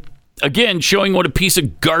Tribune, again, showing what a piece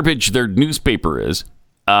of garbage their newspaper is.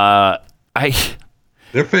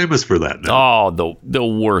 They're famous for that now. Oh, the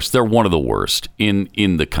worst. They're one of the worst in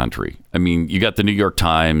the country. I mean, you got the New York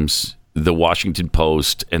Times, the Washington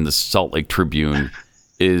Post, and the Salt Lake Tribune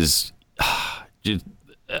is just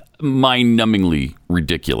mind-numbingly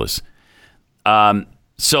ridiculous.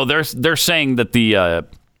 So they're saying that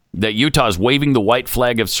that Utah is waving the white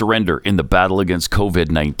flag of surrender in the battle against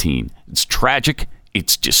COVID-19. It's tragic,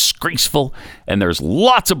 it's disgraceful, and there's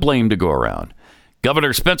lots of blame to go around.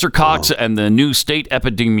 Governor Spencer Cox and the new state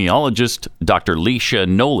epidemiologist, Dr. Leisha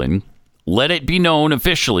Nolan, let it be known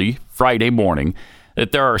officially Friday morning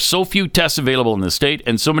that there are so few tests available in the state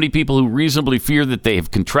and so many people who reasonably fear that they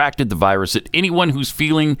have contracted the virus that anyone who's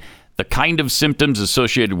feeling the kind of symptoms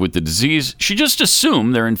associated with the disease should just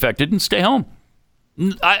assume they're infected and stay home.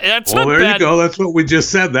 That's not there bad. You go. That's what we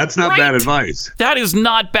just said. That's not right. bad advice. That is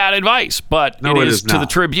not bad advice, but it is to the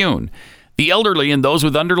Tribune. The elderly and those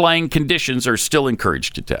with underlying conditions are still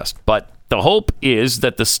encouraged to test, but the hope is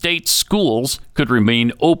that the state schools could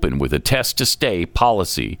remain open with a test-to-stay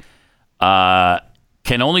policy.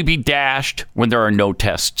 Can only be dashed when there are no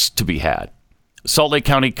tests to be had. Salt Lake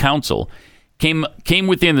County Council came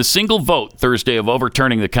within a single vote Thursday of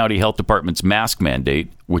overturning the county health department's mask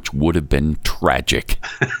mandate, which would have been tragic.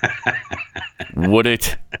 Would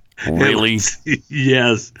it? Really?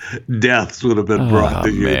 Yes. Deaths would have been brought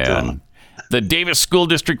to Utah. Man. The Davis School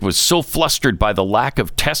District was so flustered by the lack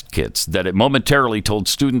of test kits that it momentarily told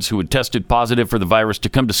students who had tested positive for the virus to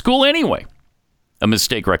come to school anyway. A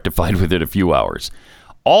mistake rectified within a few hours.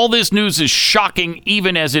 All this news is shocking,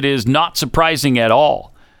 even as it is not surprising at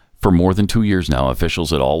all. For more than 2 years now,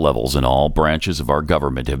 officials at all levels and all branches of our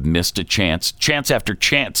government have missed a chance after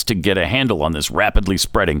chance to get a handle on this rapidly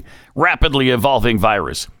spreading, rapidly evolving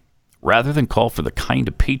virus. Rather than call for the kind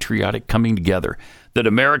of patriotic coming together that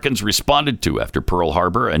Americans responded to after Pearl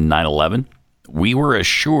Harbor and 9/11, we were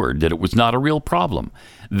assured that it was not a real problem,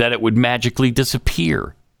 that it would magically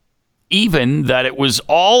disappear, even that it was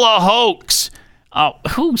all a hoax.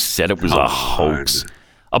 Who said it was a hoax?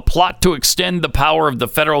 A plot to extend the power of the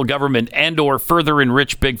federal government and or further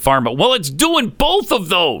enrich Big Pharma. Well, it's doing both of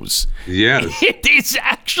those. Yes. It is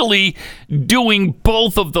actually doing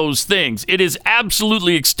both of those things. It has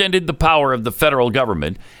absolutely extended the power of the federal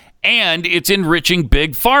government, and it's enriching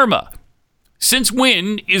Big Pharma. Since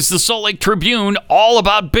when is the Salt Lake Tribune all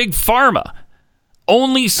about Big Pharma?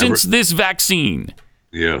 Only since this vaccine.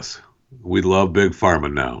 Yes. We love Big Pharma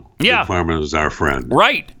now. Yeah. Big Pharma is our friend.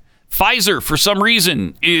 Right. Pfizer, for some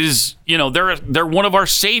reason, is, they're one of our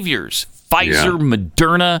saviors. Pfizer,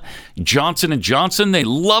 Moderna, Johnson & Johnson, they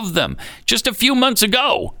love them. Just a few months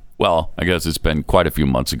ago, well, I guess it's been quite a few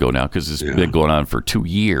months ago now because it's been going on for 2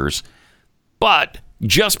 years. But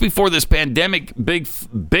just before this pandemic, Big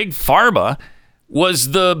Pharma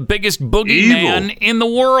was the biggest boogeyman in the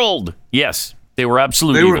world. Yes, they were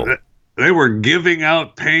absolutely evil. They were giving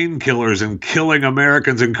out painkillers and killing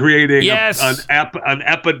Americans and creating an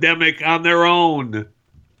epidemic on their own.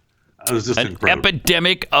 It was just incredible.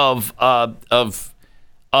 Epidemic of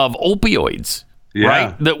opioids,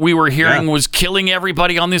 right? That we were hearing was killing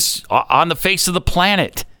everybody on the face of the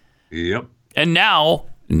planet. Yep. And now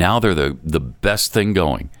they're the best thing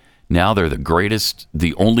going. Now they're the greatest,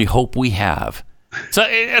 the only hope we have. So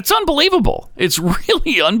it's unbelievable. It's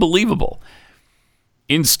really unbelievable.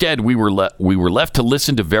 Instead, we were left to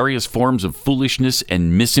listen to various forms of foolishness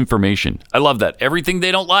and misinformation. I love that. Everything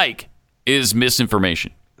they don't like is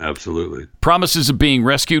misinformation. Absolutely. Promises of being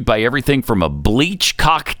rescued by everything from a bleach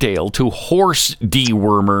cocktail to horse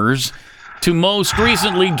dewormers to most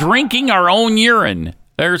recently drinking our own urine.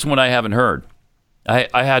 There's one I haven't heard.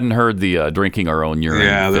 I hadn't heard the drinking our own urine.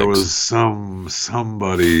 Yeah, there was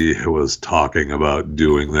somebody who was talking about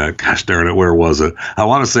doing that. Gosh darn it, where was it? I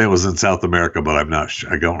want to say it was in South America, but I'm not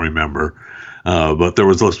sure. I don't remember. But there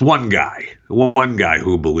was this one guy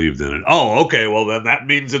who believed in it. Oh, okay, well then that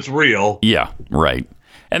means it's real. Yeah, right.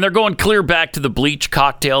 And they're going clear back to the bleach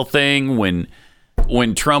cocktail thing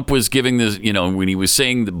when Trump was giving this, when he was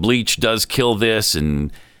saying the bleach does kill this,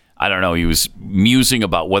 and I don't know, he was musing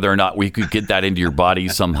about whether or not we could get that into your body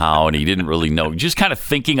somehow, and he didn't really know. Just kind of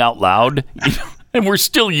thinking out loud, and we're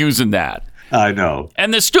still using that. I know.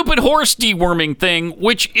 And the stupid horse deworming thing,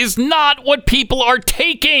 which is not what people are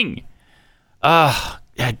taking.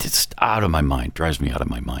 It's out of my mind. Drives me out of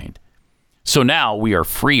my mind. So now we are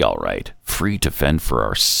free, all right. Free to fend for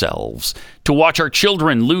ourselves. To watch our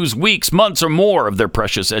children lose weeks, months, or more of their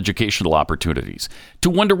precious educational opportunities. To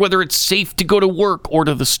wonder whether it's safe to go to work or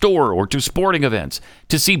to the store or to sporting events.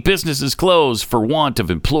 To see businesses close for want of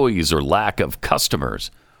employees or lack of customers.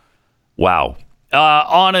 Wow.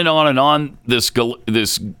 On and on and on this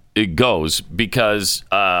it goes because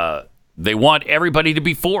the They want everybody to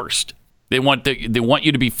be forced. They want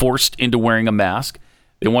you to be forced into wearing a mask.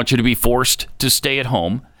 They want you to be forced to stay at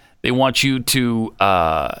home. They want you to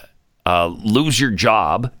lose your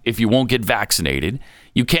job if you won't get vaccinated.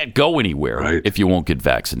 You can't go anywhere if you won't get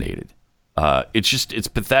vaccinated. It's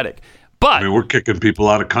pathetic. But we're kicking people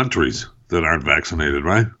out of countries that aren't vaccinated,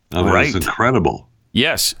 right? It's incredible.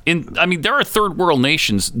 Yes. There are third world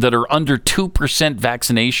nations that are under 2%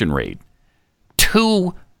 vaccination rate.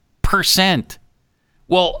 2%.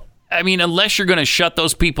 Well, unless you're going to shut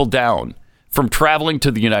those people down from traveling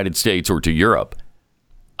to the United States or to Europe,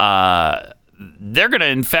 they're going to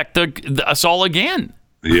infect us all again.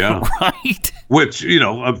 Yeah. Right? Which,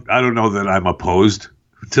 I don't know that I'm opposed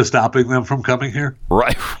to stopping them from coming here.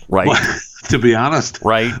 Right. To be honest.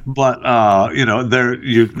 Right. But,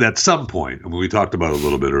 at some point, we talked about it a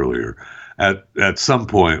little bit earlier, at some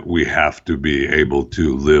point we have to be able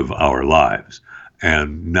to live our lives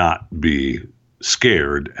and not be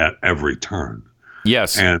scared at every turn.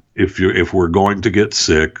 Yes. And if we're going to get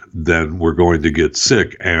sick, then we're going to get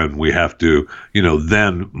sick, and we have to,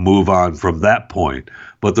 then move on from that point.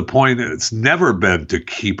 But the point, it's never been to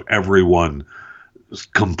keep everyone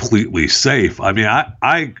completely safe.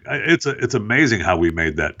 It's amazing how we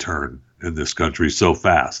made that turn in this country so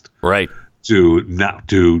fast. Right.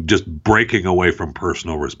 To just breaking away from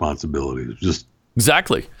personal responsibilities. Just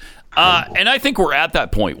exactly. And I think we're at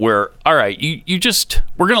that point where, all right,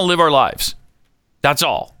 we're going to live our lives. That's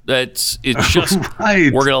all. It's just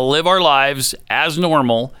right. We're going to live our lives as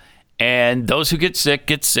normal, and those who get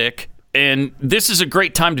sick. And this is a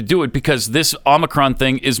great time to do it because this Omicron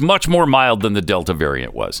thing is much more mild than the Delta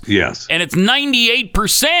variant was. Yes. And it's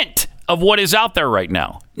 98% of what is out there right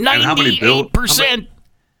now. 98%.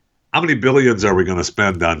 How many billions are we going to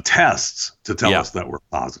spend on tests to tell us that we're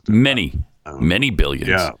positive? Many billions.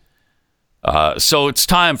 Yeah. So it's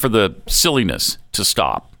time for the silliness to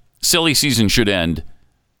stop. Silly season should end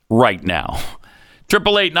right now.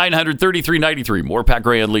 888-900-3393. More Pat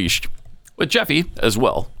Gray Unleashed with Jeffy as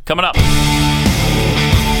well. Coming up.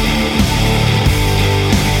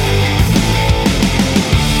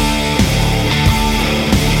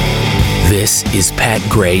 This is Pat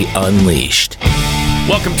Gray Unleashed.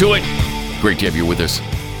 Welcome to it. Great to have you with us.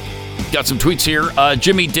 Got some tweets here.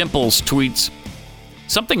 Jimmy Dimples tweets,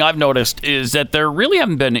 something I've noticed is that there really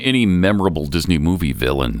haven't been any memorable Disney movie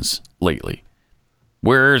villains lately.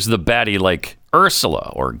 Where's the baddie like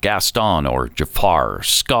Ursula or Gaston or Jafar or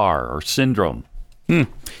Scar or Syndrome?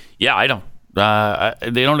 Yeah, I don't.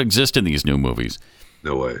 They don't exist in these new movies.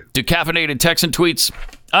 No way. Decaffeinated Texan tweets,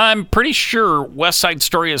 I'm pretty sure West Side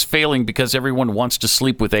Story is failing because everyone wants to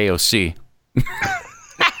sleep with AOC.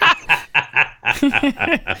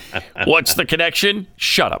 What's the connection?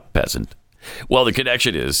 Shut up, peasant. Well, the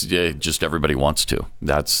connection is just everybody wants to.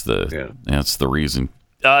 That's the reason.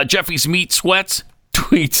 Jeffy's Meat Sweats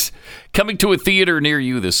tweets, coming to a theater near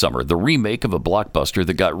you this summer, the remake of a blockbuster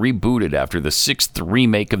that got rebooted after the 6th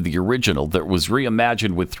remake of the original that was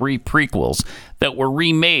reimagined with 3 prequels that were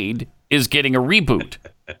remade is getting a reboot.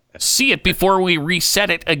 See it before we reset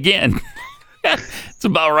it again. It's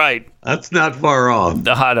about right. That's not far off.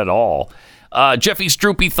 Not at all. Jeffy's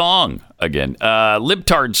Droopy Thong again.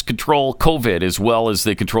 Libtards control COVID as well as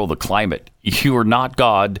they control the climate. You are not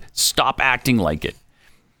God. Stop acting like it.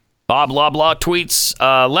 Bob Loblaw tweets,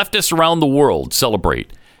 leftists around the world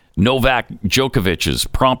celebrate Novak Djokovic's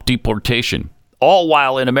prompt deportation. All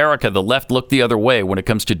while in America, the left looked the other way when it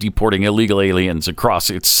comes to deporting illegal aliens across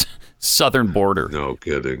its southern border. No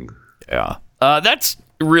kidding. Yeah. That's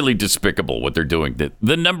really despicable what they're doing.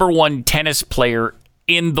 The number 1 tennis player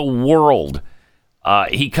in the world.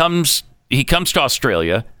 He comes to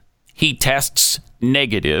Australia. He tests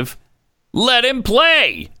negative. Let him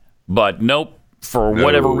play. But nope. For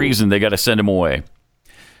whatever reason, they got to send him away.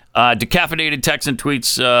 Decaffeinated Texan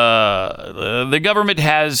tweets, the government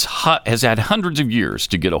has had hundreds of years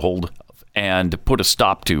to get a hold of and put a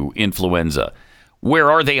stop to influenza. Where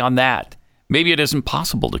are they on that? Maybe it isn't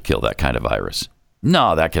possible to kill that kind of virus.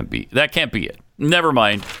 No, that can't be it. Never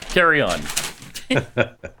mind. Carry on.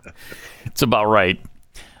 It's about right.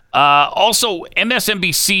 Also,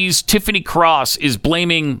 MSNBC's Tiffany Cross is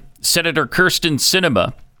blaming Senator Kyrsten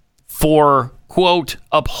Sinema for, quote,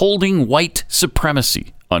 upholding white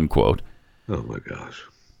supremacy, unquote. Oh, my gosh.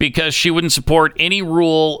 Because she wouldn't support any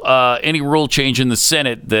rule change in the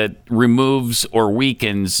Senate that removes or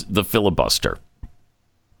weakens the filibuster.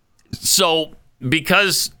 So,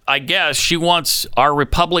 because I guess she wants our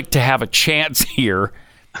republic to have a chance here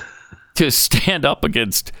to stand up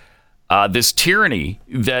against this tyranny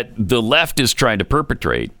that the left is trying to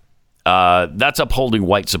perpetrate, that's upholding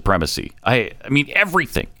white supremacy. I mean,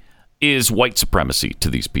 everything is white supremacy to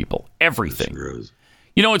these people. Everything. Sure is.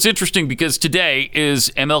 You know, it's interesting because today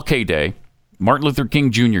is MLK Day, Martin Luther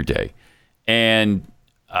King Jr. Day, and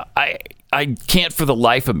I can't for the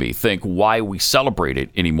life of me think why we celebrate it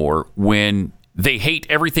anymore when they hate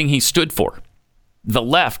everything he stood for. The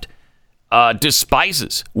left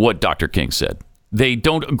despises what Dr. King said. They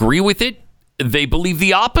don't agree with it. They believe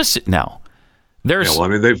the opposite now.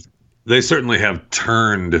 They certainly have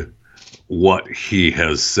turned what he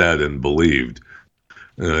has said and believed,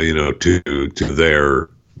 to their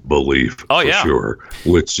belief. Sure.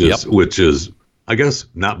 Which is, I guess,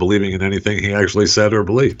 not believing in anything he actually said or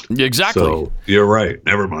believed. Exactly. So you're right.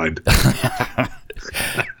 Never mind.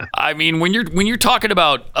 I mean, when you're talking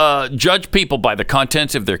about judge people by the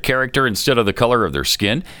contents of their character instead of the color of their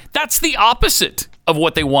skin, that's the opposite of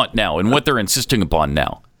what they want now and what they're insisting upon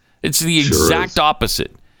now. It's the exact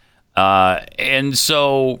opposite. And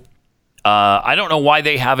so I don't know why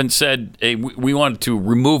they haven't said, hey, we want to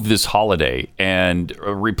remove this holiday and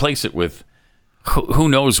replace it with who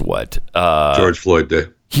knows what. George Floyd Day.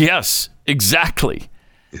 Yes, exactly.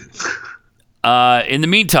 In the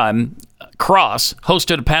meantime, Cross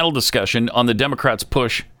hosted a panel discussion on the Democrats'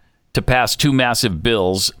 push to pass two massive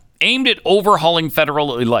bills aimed at overhauling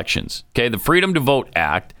federal elections. Okay, the Freedom to Vote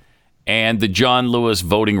Act and the John Lewis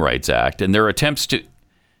Voting Rights Act, and their attempts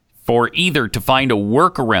for either to find a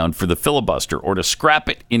workaround for the filibuster or to scrap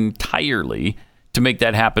it entirely to make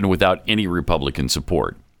that happen without any Republican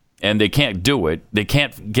support. And they can't do it. They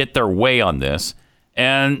can't get their way on this.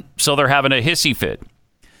 And so they're having a hissy fit.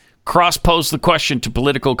 Cross posed the question to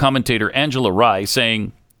political commentator Angela Rye,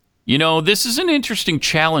 saying, this is an interesting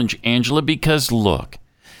challenge, Angela, because look,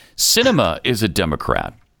 Sinema is a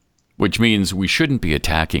Democrat, which means we shouldn't be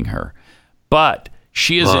attacking her. But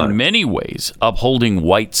she is in many ways upholding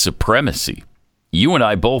white supremacy. You and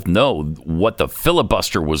I both know what the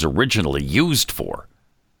filibuster was originally used for.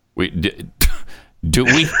 Do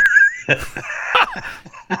we?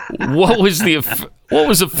 What was the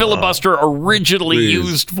filibuster originally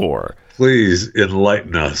used for? Please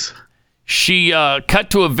enlighten us. She cut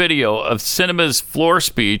to a video of Sinema's floor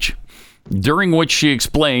speech, during which she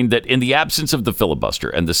explained that in the absence of the filibuster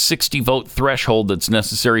and the 60-vote threshold that's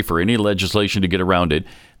necessary for any legislation to get around it,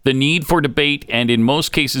 the need for debate and, in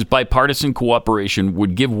most cases, bipartisan cooperation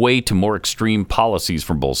would give way to more extreme policies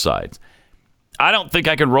from both sides. I don't think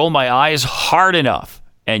I can roll my eyes hard enough,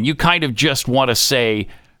 and you kind of just want to say,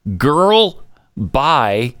 girl,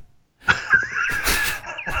 bye.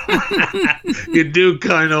 You do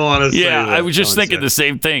kind of want to say that. Yeah, I was just thinking the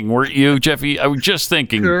same thing. Weren't you, Jeffy? I was just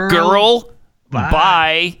thinking, girl,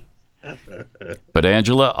 bye. But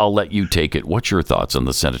Angela, I'll let you take it. What's your thoughts on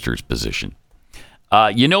the senator's position?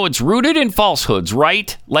 It's rooted in falsehoods,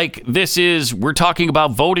 right? Like we're talking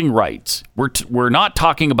about voting rights. We're not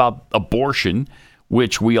talking about abortion,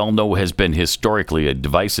 which we all know has been historically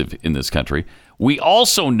divisive in this country. What we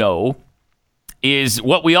also know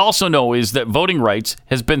is that voting rights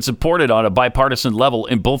has been supported on a bipartisan level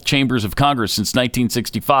in both chambers of Congress since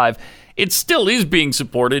 1965. It still is being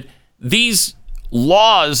supported. These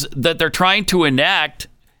laws that they're trying to enact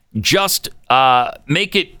just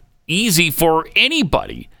make it easy for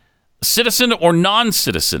anybody, citizen or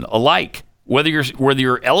non-citizen alike, whether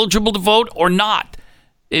you're eligible to vote or not.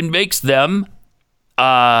 It makes them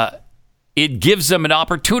it gives them an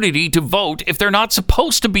opportunity to vote if they're not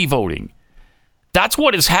supposed to be voting. That's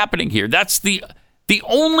what is happening here. That's the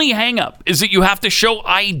only hang-up is that you have to show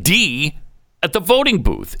ID at the voting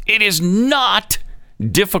booth. It is not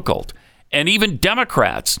difficult. And even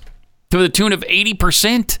Democrats, to the tune of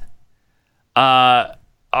 80%, are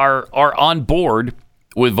on board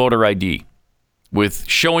with voter ID, with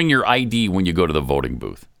showing your ID when you go to the voting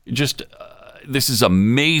booth. This is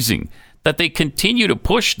amazing that they continue to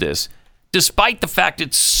push this, despite the fact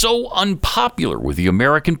it's so unpopular with the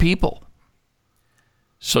American people.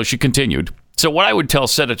 So she continued. So what I would tell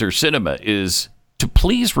Senator Sinema is to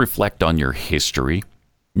please reflect on your history,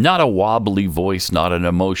 not a wobbly voice, not an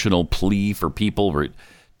emotional plea for people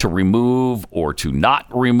to remove or to not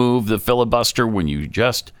remove the filibuster when you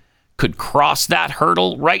just could cross that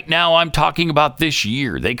hurdle. Right now, I'm talking about this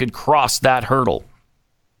year. They could cross that hurdle.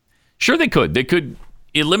 Sure, they could. They could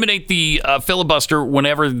eliminate the filibuster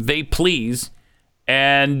whenever they please.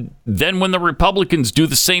 And then when the Republicans do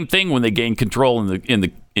the same thing when they gain control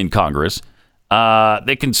in Congress,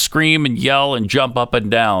 they can scream and yell and jump up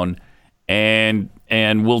and down, and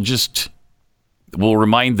we'll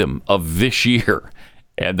remind them of this year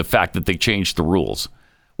and the fact that they changed the rules,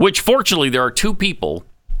 which fortunately there are two people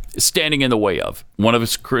standing in the way of. One of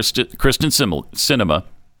us, Kristen Sinema,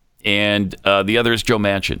 and the other is Joe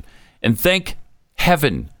Manchin. And thank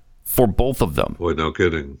heaven for both of them. Boy, no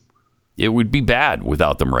kidding. It would be bad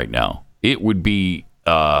without them right now. It would be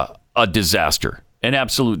a disaster, an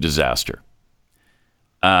absolute disaster.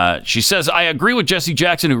 She says, I agree with Jesse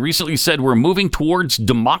Jackson, who recently said we're moving towards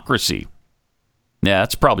democracy. Yeah,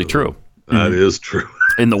 that's probably true. That is true.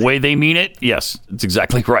 In the way they mean it, yes, it's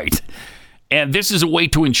exactly right. And this is a way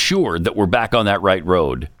to ensure that we're back on that right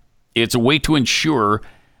road. It's a way to ensure,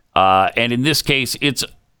 and in this case,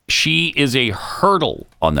 she is a hurdle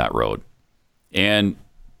on that road. And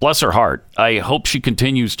bless her heart, I hope she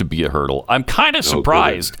continues to be a hurdle. I'm kind of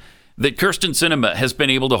surprised that Kyrsten Sinema has been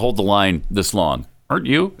able to hold the line this long. Aren't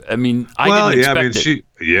you? I mean, I didn't expect it.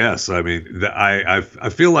 Yes, I mean, I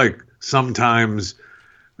feel like sometimes,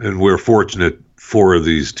 and we're fortunate for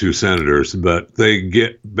these two senators, but they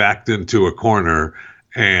get backed into a corner,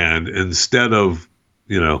 and instead of,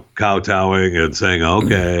 kowtowing and saying,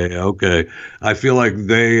 okay, I feel like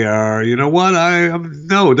they are, you know what?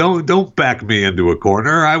 Don't back me into a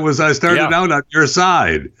corner. I started out on your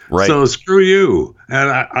side. Right. So screw you. And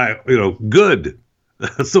I good.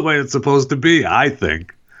 That's the way it's supposed to be, I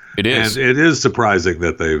think. It is. And it is surprising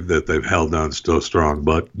that they've held on so strong,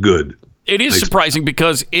 but good. It is surprising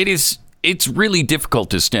because it's really difficult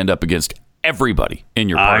to stand up against everybody in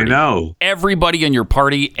your party. I know. Everybody in your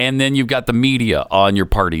party, and then you've got the media on your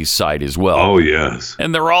party's side as well. Oh, yes.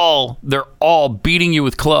 And they're all beating you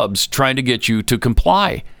with clubs trying to get you to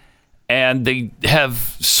comply. And they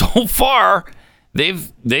have so far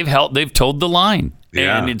they've toed the line.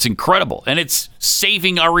 Yeah. And it's incredible. And it's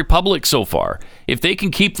saving our republic so far. If they can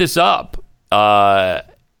keep this up a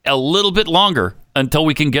little bit longer until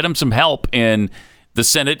we can get them some help in the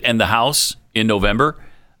Senate and the House in November,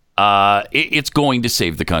 it's going to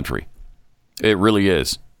save the country. It really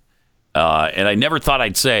is. And I never thought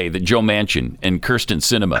I'd say that Joe Manchin and Kyrsten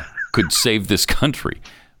Sinema could save this country.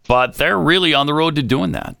 But they're really on the road to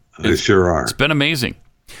doing that. They sure are. It's been amazing.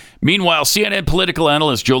 Meanwhile, CNN political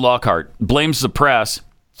analyst Joe Lockhart blames the press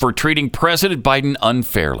for treating President Biden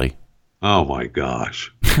unfairly. Oh, my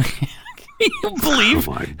gosh. Can you believe?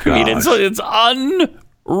 Oh, my gosh. I mean, it's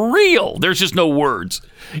unreal. There's just no words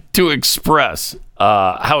to express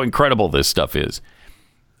how incredible this stuff is.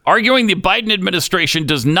 Arguing the Biden administration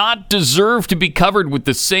does not deserve to be covered with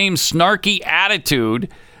the same snarky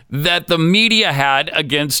attitude that the media had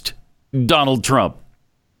against Donald Trump.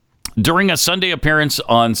 During a Sunday appearance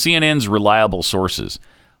on CNN's Reliable Sources,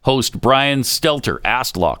 host Brian Stelter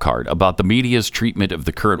asked Lockhart about the media's treatment of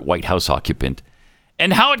the current White House occupant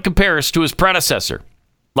and how it compares to his predecessor.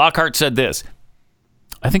 Lockhart said this,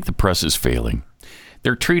 I think the press is failing.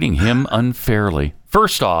 They're treating him unfairly.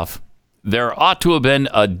 First off, there ought to have been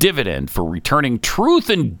a dividend for returning truth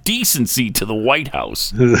and decency to the White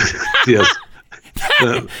House. Yes.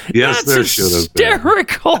 Yes, there should have been.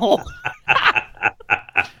 Hysterical.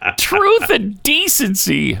 Truth and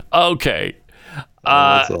decency. Okay.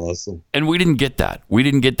 That's awesome. And we didn't get that. We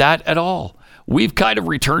didn't get that at all. We've kind of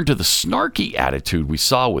returned to the snarky attitude we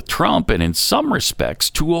saw with Trump and in some respects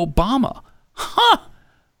to Obama. Huh.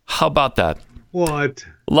 How about that? What?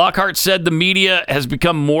 Lockhart said the media has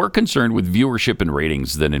become more concerned with viewership and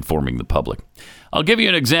ratings than informing the public. I'll give you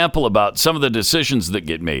an example about some of the decisions that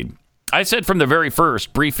get made. I said from the very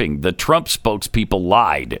first briefing, the Trump spokespeople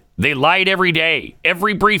lied. They lied every day,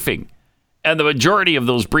 every briefing. And the majority of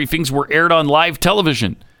those briefings were aired on live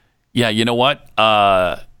television. Yeah, you know what?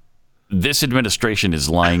 This administration is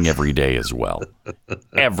lying every day as well.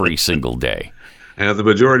 Every single day. And the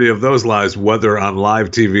majority of those lies, whether on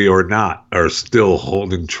live TV or not, are still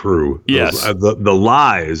holding true. Yes. The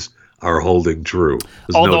lies are holding true.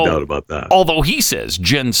 There's no doubt about that. Although he says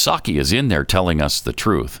Jen Psaki is in there telling us the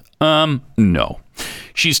truth. No.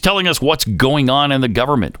 She's telling us what's going on in the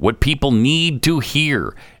government, what people need to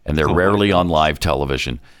hear, and they're rarely on live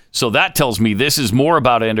television. So that tells me this is more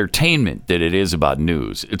about entertainment than it is about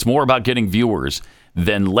news. It's more about getting viewers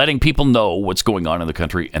than letting people know what's going on in the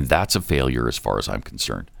country, and that's a failure as far as I'm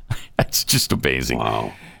concerned. That's just amazing.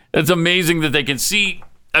 Wow. It's amazing that they can see,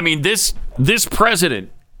 I mean, this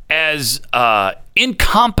president, as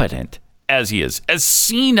incompetent as he is, as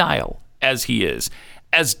senile as he is,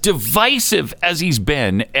 as divisive as he's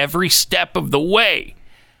been every step of the way,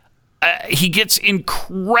 he gets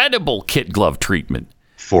incredible kid glove treatment.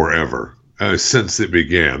 Forever. Since it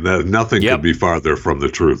began. Nothing could be farther from the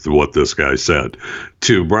truth of what this guy said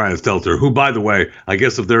to Brian Stelter, who, by the way, I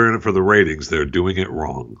guess if they're in it for the ratings, they're doing it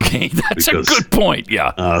wrong. Okay, that's a good point,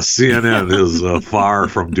 yeah. CNN is far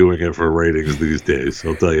from doing it for ratings these days,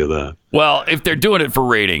 I'll tell you that. Well, if they're doing it for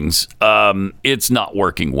ratings, it's not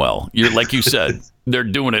working well. Like you said, they're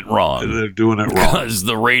doing it wrong. They're doing it wrong. Because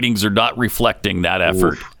the ratings are not reflecting that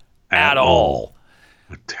effort at all.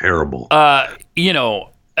 Terrible. You know,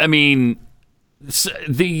 I mean,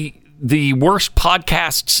 the worst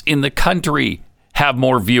podcasts in the country have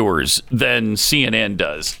more viewers than CNN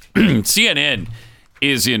does. CNN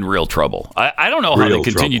is in real trouble. I don't know how they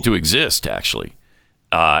continue to exist, actually,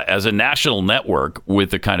 as a national network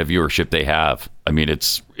with the kind of viewership they have. I mean,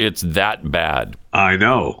 it's that bad. I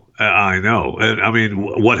know. And I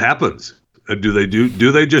mean, what happens? Do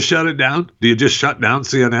they just shut it down? Do you just shut down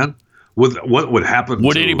CNN? What would happen?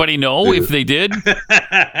 Would anybody know if they did? That's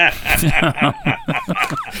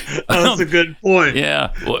a good point.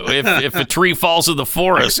 Yeah. If a tree falls in the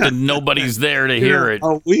forest and nobody's there to hear it.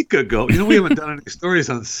 A week ago. We haven't done any stories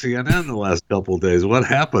on CNN the last couple of days. What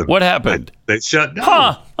happened? What happened? They shut down.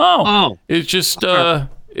 Huh. Oh. It's just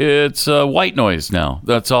it's white noise now.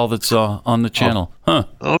 That's all that's on the channel. Huh.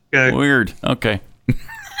 Okay. Weird. Okay.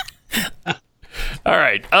 All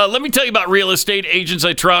right. Let me tell you about Real Estate Agents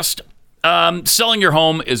I Trust. Selling your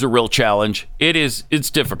home is a real challenge.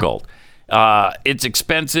 It's difficult. It's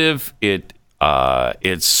expensive.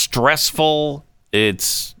 It's stressful.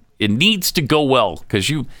 It needs to go well because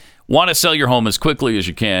you want to sell your home as quickly as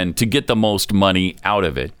you can to get the most money out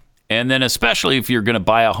of it. And then especially if you're going to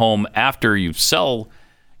buy a home after you sell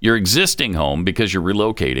your existing home because you're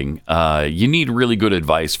relocating, you need really good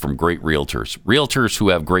advice from great realtors who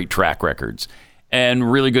have great track records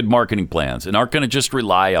and really good marketing plans and aren't going to just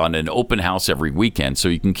rely on an open house every weekend so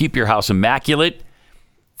you can keep your house immaculate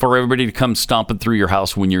for everybody to come stomping through your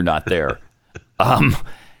house when you're not there.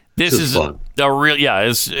 This is fun.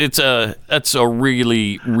 That's a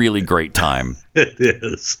really, really great time. It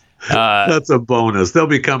is. That's a bonus. They'll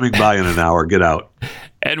be coming by in an hour. Get out.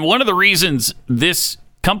 And one of the reasons this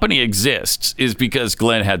company exists is because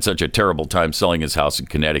Glenn had such a terrible time selling his house in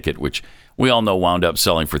Connecticut, which we all know wound up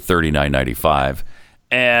selling for $39.95,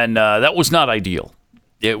 and that was not ideal.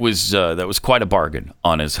 That was quite a bargain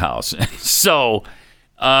on his house. So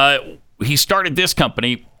he started this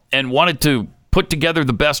company and wanted to put together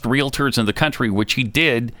the best realtors in the country, which he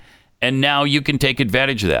did, and now you can take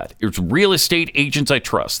advantage of that. It's Real Estate Agents I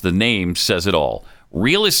Trust. The name says it all.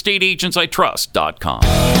 realestateagentsitrust.com.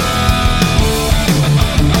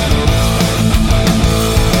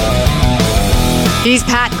 He's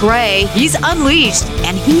Pat Gray. He's unleashed,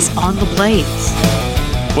 and he's on the Blaze.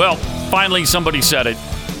 Well, finally somebody said it.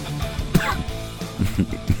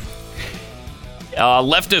 A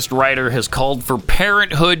leftist writer has called for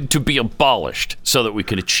parenthood to be abolished so that we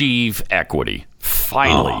can achieve equity.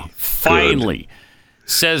 Finally.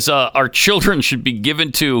 Says our children should be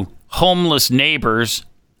given to homeless neighbors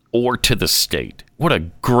or to the state. What a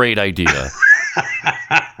great idea.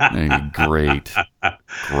 Great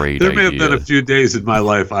There may have been a few days in my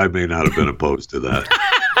life I may not have been opposed to that.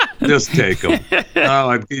 Just take them.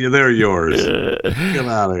 They're yours. Get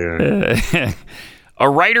out of here. A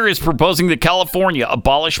writer is proposing that California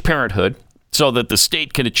abolish parenthood so that the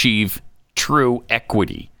state can achieve true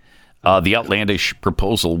equity. The outlandish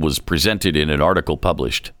proposal was presented in an article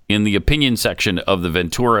published in the opinion section of the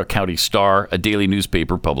Ventura County Star, a daily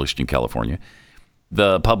newspaper published in California.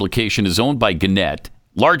 The publication is owned by Gannett,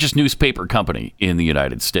 largest newspaper company in the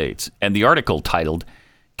United States. And the article titled,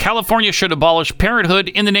 California Should Abolish Parenthood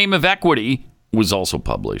in the Name of Equity, was also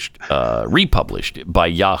republished by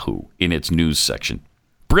Yahoo in its news section.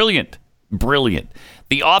 Brilliant.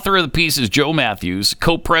 The author of the piece is Joe Matthews,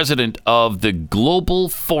 co-president of the Global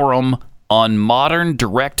Forum on Modern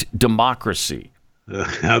Direct Democracy.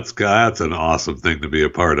 That's an awesome thing to be a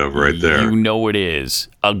part of right there. You know it is.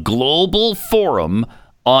 A global forum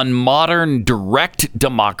on modern direct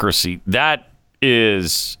democracy. That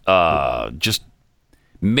is just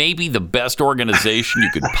maybe the best organization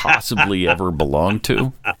you could possibly ever belong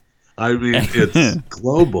to. I mean, it's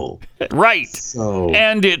global. Right.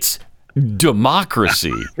 And it's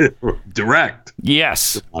democracy. Direct.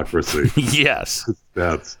 Yes. Democracy. Yes.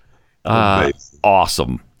 That's amazing.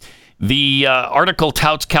 Awesome. The article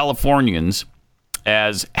touts Californians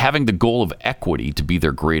as having the goal of equity to be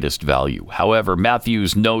their greatest value. However,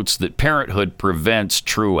 Matthews notes that parenthood prevents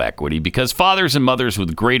true equity because fathers and mothers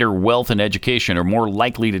with greater wealth and education are more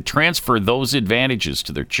likely to transfer those advantages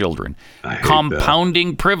to their children,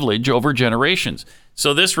 compounding privilege over generations.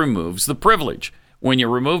 So this removes the privilege. When you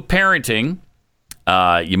remove parenting,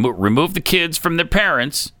 you remove the kids from their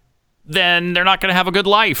parents, then they're not going to have a good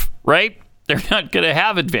life, right? They're not going to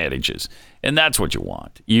have advantages. And that's what you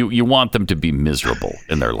want. You want them to be miserable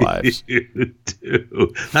in their lives. You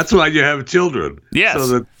do. That's why you have children. Yes.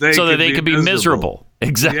 So that they can be miserable.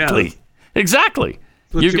 Exactly. Yes. Exactly.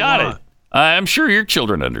 You got it. I'm sure your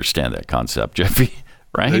children understand that concept, Jeffy.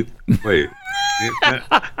 Right? Wait.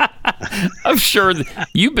 I'm sure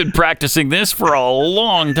you've been practicing this for a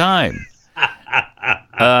long time.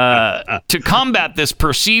 To combat this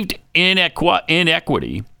perceived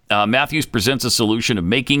inequity, Matthews presents a solution of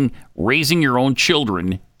making raising your own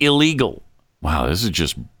children illegal. Wow, this is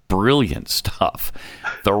just brilliant stuff.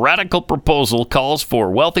 The radical proposal calls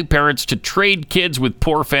for wealthy parents to trade kids with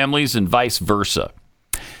poor families and vice versa.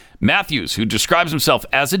 Matthews, who describes himself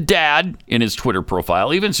as a dad in his Twitter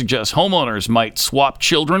profile, even suggests homeowners might swap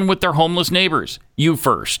children with their homeless neighbors. You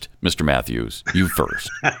first, Mr. Matthews. You first.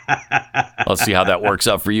 Let's see how that works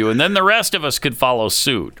out for you. And then the rest of us could follow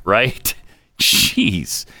suit, right?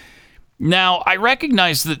 Jeez. Now, I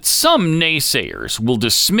recognize that some naysayers will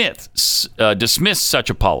dismiss such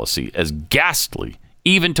a policy as ghastly,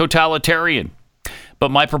 even totalitarian.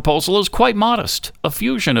 But my proposal is quite modest, a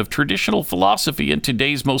fusion of traditional philosophy and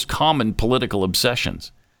today's most common political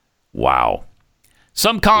obsessions. Wow.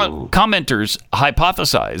 Some commenters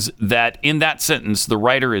hypothesize that in that sentence, the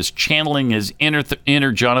writer is channeling his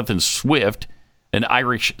inner Jonathan Swift, an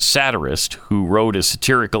Irish satirist who wrote a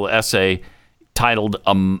satirical essay titled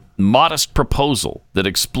A Modest Proposal that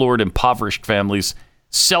explored impoverished families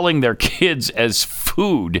selling their kids as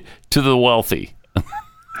food to the wealthy.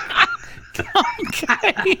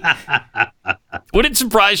 Okay. Would it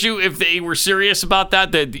surprise you if they were serious about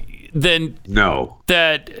that? That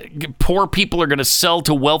poor people are going to sell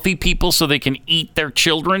to wealthy people so they can eat their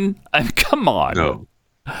children? I mean, come on. No.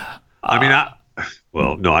 I mean,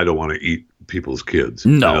 no, I don't want to eat people's kids.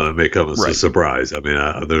 No. It may come as a surprise. I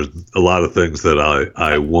mean, there's a lot of things that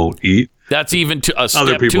I won't eat. That's even a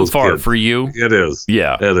step too far for you? It is.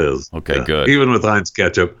 Yeah. It is. Okay, good. Even with Heinz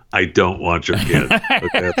ketchup, I don't want your kid.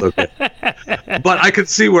 Okay, it's okay. But I could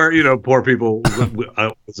see where, poor people,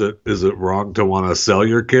 is it wrong to want to sell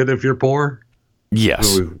your kid if you're poor?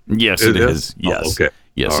 Yes. Yes, it is. Yes. Oh, okay.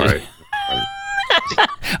 Yes. All right.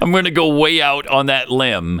 I'm going to go way out on that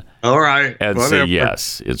limb. All right. And say,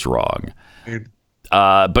 yes, it's wrong.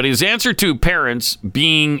 But his answer to parents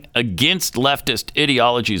being against leftist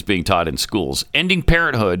ideologies being taught in schools, ending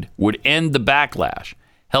parenthood would end the backlash,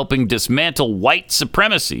 helping dismantle white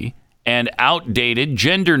supremacy and outdated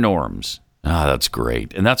gender norms. That's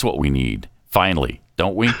great. And that's what we need. Finally,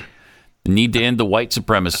 don't we? Need to end the white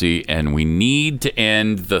supremacy, and we need to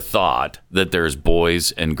end the thought that there's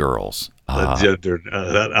boys and girls.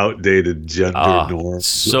 That outdated gender norm.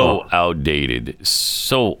 So outdated,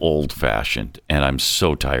 so old-fashioned, and I'm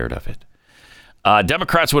so tired of it.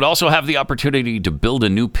 Democrats would also have the opportunity to build a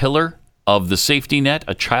new pillar of the safety net,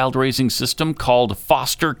 a child-raising system called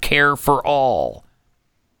foster care for all.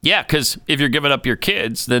 Yeah, because if you're giving up your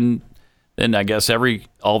kids, then I guess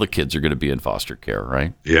all the kids are going to be in foster care,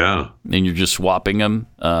 right? Yeah. And you're just swapping them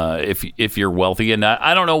if you're wealthy. And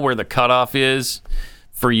I don't know where the cutoff is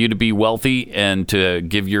for you to be wealthy and to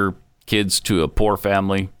give your kids to a poor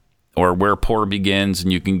family, or where poor begins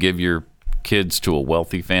and you can give your kids to a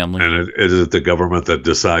wealthy family. And is it the government that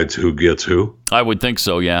decides who gets who? I would think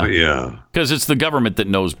so, yeah. Yeah. Because it's the government that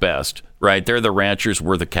knows best, right? They're the ranchers,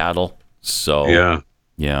 we're the cattle. So,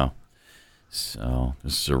 yeah. So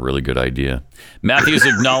this is a really good idea. Matthews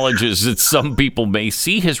acknowledges that some people may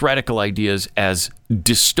see his radical ideas as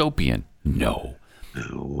dystopian. No.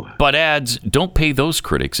 But adds, don't pay those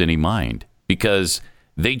critics any mind, because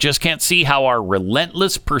they just can't see how our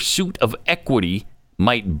relentless pursuit of equity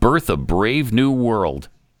might birth a brave new world.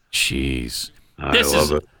 Jeez. This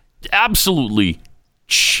is absolutely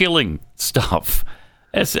chilling stuff.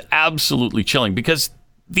 It's absolutely chilling, because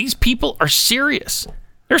these people are serious.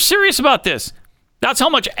 They're serious about this. That's how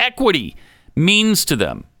much equity means to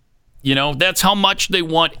them. That's how much they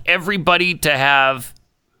want everybody to have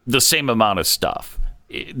the same amount of stuff.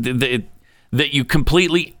 That you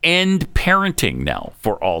completely end parenting now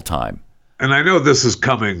for all time. And I know this is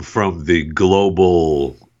coming from the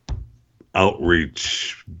global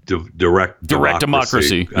outreach direct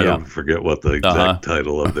democracy. I don't forget what the exact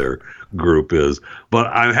title of their group is. But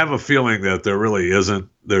I have a feeling that there really isn't.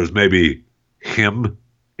 There's maybe him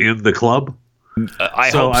in the club. I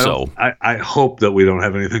hope so. I hope that we don't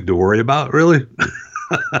have anything to worry about, really.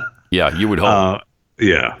 Yeah, you would hope.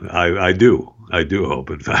 Yeah, I do. I do hope,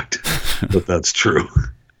 in fact, that that's true.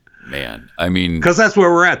 Man, I mean, because that's where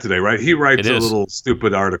we're at today, right? He writes a little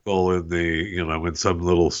stupid article in in some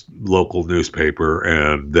little local newspaper,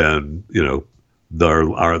 and then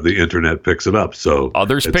the internet picks it up. So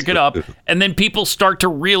others pick it up, and then people start to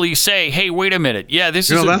really say, "Hey, wait a minute! Yeah, this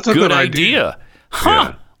is a good idea. Huh?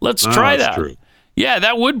 Yeah. Let's try that." True. Yeah,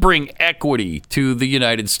 that would bring equity to the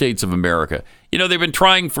United States of America. They've been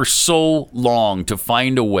trying for so long to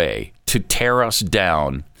find a way to tear us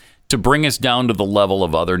down, to bring us down to the level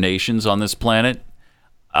of other nations on this planet.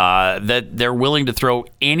 that they're willing to throw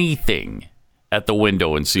anything at the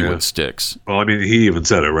window and see what sticks. Well, I mean, he even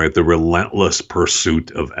said it, right? The relentless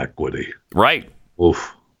pursuit of equity. Right.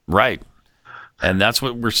 Oof. Right. And that's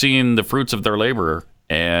what we're seeing, the fruits of their labor.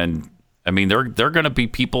 And, I mean, they're going to be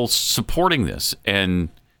people supporting this and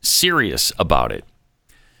serious about it.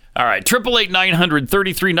 All right,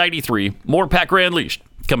 888-900-3393. More Pat Gray Unleashed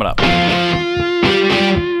coming up. Pat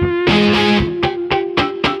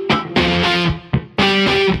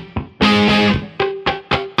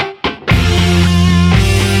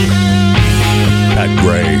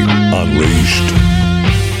Gray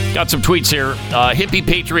Unleashed. Got some tweets here. Hippie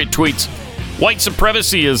Patriot tweets, white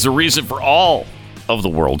supremacy is the reason for all of the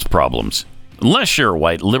world's problems. Unless you're a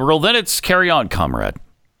white liberal, then it's carry on, comrade.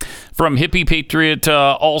 From Hippie Patriot,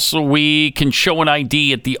 also we can show an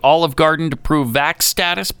ID at the Olive Garden to prove vax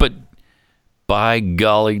status, but by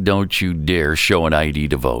golly, don't you dare show an ID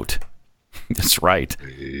to vote. That's right.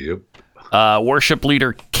 Yep. Worship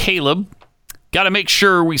leader Caleb, got to make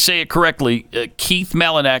sure we say it correctly. Keith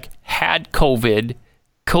Malinak had COVID.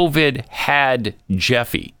 COVID had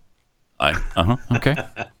Jeffy. Okay. All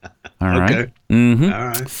right. Okay. Mm-hmm. All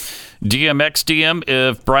right. DMXDM,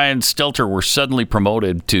 if Brian Stelter were suddenly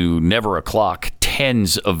promoted to never o'clock,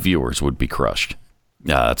 tens of viewers would be crushed.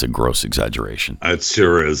 That's a gross exaggeration. It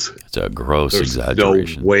sure is. It's a gross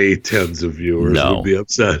exaggeration. No way tens of viewers would be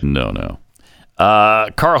upset. No.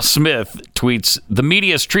 Carl Smith tweets, the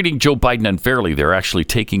media is treating Joe Biden unfairly. They're actually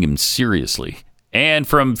taking him seriously. And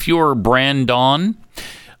from Fuhrer Brandon,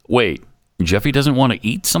 wait, Jeffy doesn't want to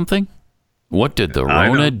eat something? What did the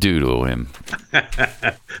Rona do to him?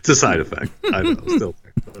 It's a side effect. I know. Still,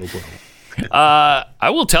 no problem. I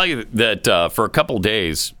will tell you that for a couple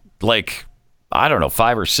days, like, I don't know,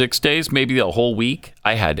 5 or 6 days, maybe a whole week,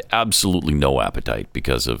 I had absolutely no appetite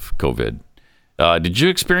because of COVID. Did you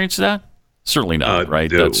experience that? Certainly not,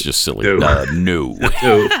 right? No. That's just silly. No. No.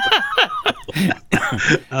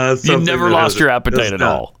 You never lost your appetite at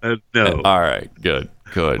all? No. All right, good.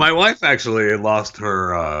 My wife actually lost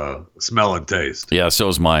her smell and taste. Yeah, so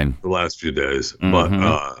is mine. The last few days. Mm-hmm.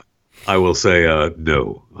 But I will say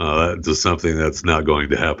no. That's just something that's not going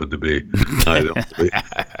to happen to me. I don't believe.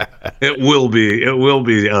 It will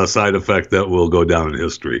be a side effect that will go down in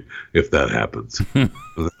history if that happens.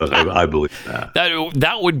 I believe that.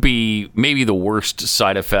 That would be maybe the worst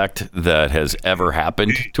side effect that has ever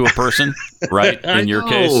happened to a person, right? In your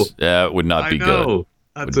case, it would not be good.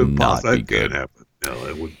 That's impossible. That can't happen. No,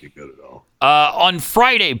 it wouldn't be good at all. On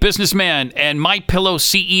Friday, businessman and MyPillow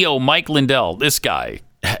CEO Mike Lindell, this guy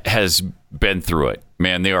has been through it.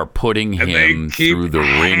 Man, they are putting him through the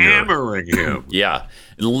ringer. Hammering him. Yeah.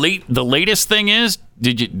 The latest thing is,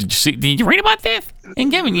 did you read about this?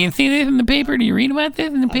 And Kevin, you see this in the paper? Did you read about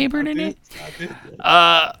this in the paper today? I did.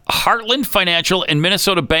 Heartland Financial and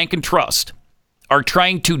Minnesota Bank and Trust are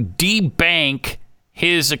trying to debank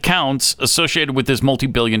his accounts associated with his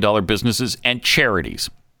multi-billion-dollar businesses and charities.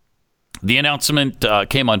 The announcement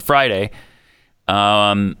came on Friday,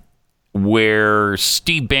 where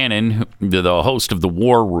Steve Bannon, the host of The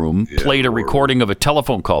War Room, played a recording of a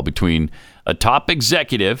telephone call between a top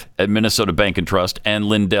executive at Minnesota Bank and Trust and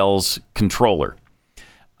Lindell's controller.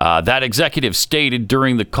 That executive stated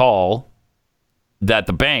during the call that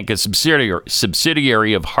the bank, a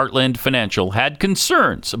subsidiary of Heartland Financial, had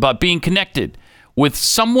concerns about being connected with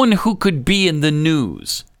someone who could be in the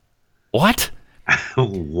news. What?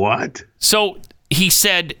 What? So he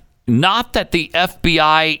said, not that the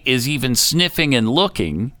FBI is even sniffing and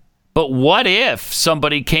looking, but what if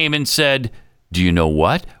somebody came and said, do you know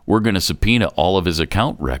what? We're going to subpoena all of his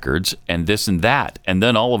account records and this and that. And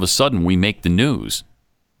then all of a sudden we make the news.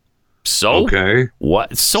 So? Okay.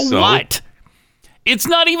 What? So what? It's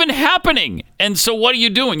not even happening. And so what are you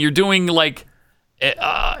doing? You're doing like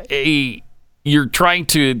you're trying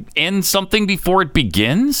to end something before it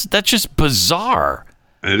begins? That's just bizarre.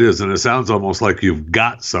 It is, and it sounds almost like you've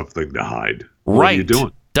got something to hide. Right. What are you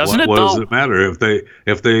doing? Doesn't what does it matter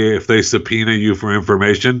if they subpoena you for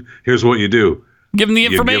information? Here's what you do: give them the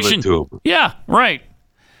information. You give it to them. Yeah, right.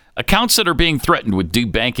 Accounts that are being threatened with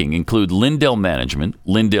debanking include Lindell Management,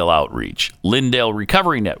 Lindell Outreach, Lindell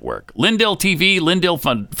Recovery Network, Lindell TV, Lindell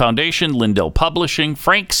Foundation, Lindell Publishing,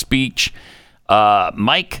 Frank Speech,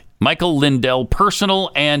 Michael Lindell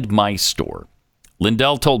Personal, and My Store.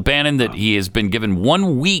 Lindell told Bannon that he has been given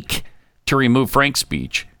 1 week to remove Frank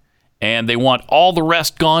Speech, and they want all the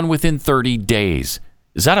rest gone within 30 days.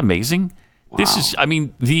 Is that amazing? Wow. This is, I'd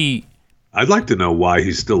like to know why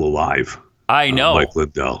he's still alive. I know. Mike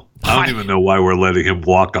Lindell. I don't even know why we're letting him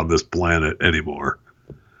walk on this planet anymore.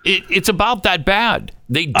 It's about that bad.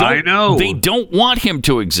 I know. They don't want him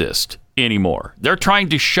to exist. anymore. They're trying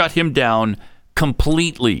to shut him down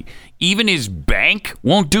completely. Even his bank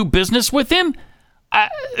won't do business with him.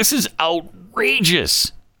 This is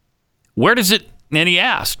outrageous. Where does it, and he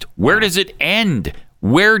asked, where does it end?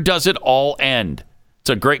 Where does it all end? It's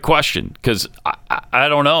a great question because I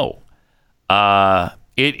don't know.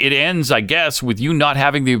 It ends, I guess, with you not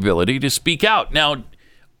having the ability to speak out. Now,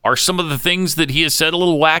 are some of the things that he has said a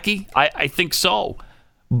little wacky? I think so.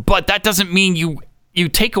 But that doesn't mean you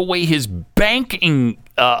take away his banking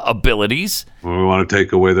abilities. Well, we want to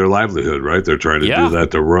take away their livelihood, right? They're trying to do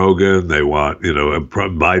that to Rogan. They want,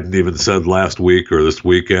 Biden even said last week or this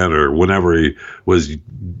weekend or whenever he was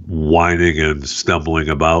whining and stumbling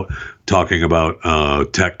about, talking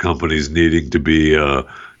about tech companies needing to be,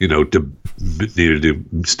 needed to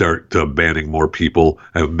start banning more people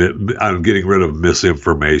and getting rid of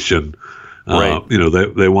misinformation. Right.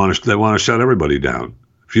 They want to shut everybody down.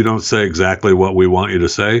 If you don't say exactly what we want you to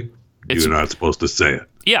say, you're not supposed to say it.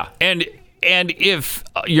 Yeah, and if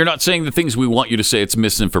you're not saying the things we want you to say, it's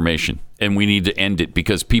misinformation, and we need to end it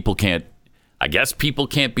because people can't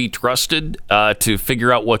be trusted to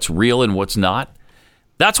figure out what's real and what's not.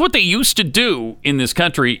 That's what they used to do in this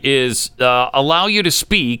country is allow you to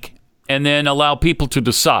speak and then allow people to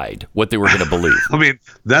decide what they were going to believe. I mean,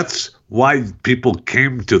 that's why people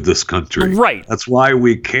came to this country. Right. That's why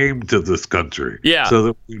we came to this country. Yeah. So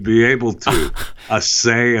that we'd be able to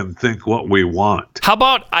say and think what we want. How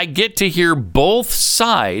about I get to hear both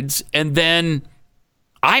sides and then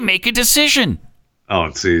I make a decision? Oh,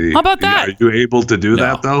 and see. How about that? Are you able to do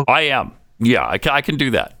that, though? I am. Yeah, I can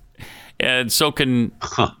do that. And so can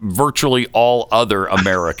virtually all other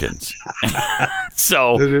Americans.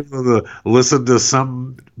 So listen to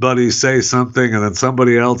somebody say something, and then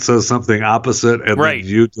somebody else says something opposite, and then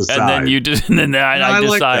you decide. And then I decide.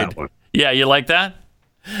 Like that one. Yeah, you like that?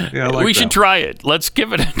 Yeah, I like we should try it. Let's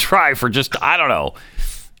give it a try for just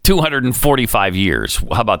 245 years.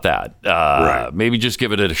 How about that? Right. Maybe just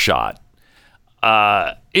give it a shot.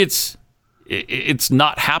 It's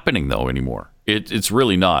not happening though anymore. It's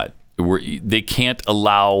really not. They can't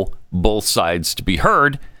allow both sides to be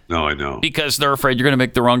heard. No, I know. Because they're afraid you're going to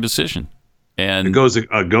make the wrong decision. And it goes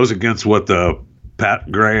against what the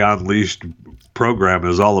Pat Gray Unleashed program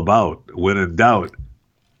is all about. When in doubt,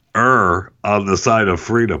 err on the side of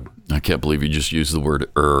freedom. I can't believe you just used the word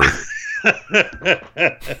err.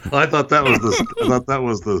 I thought that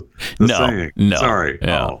was the saying. No. Sorry.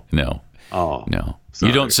 Yeah, oh. No. Oh. No.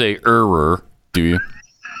 Sorry. You don't say error, do you?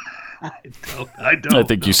 I don't. I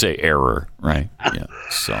think you say error, right? Yeah.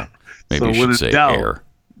 So maybe you should say air.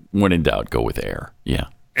 When in doubt, go with air. Yeah.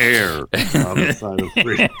 Air on the side of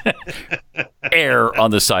freedom. Air on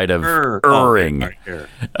the side of erring.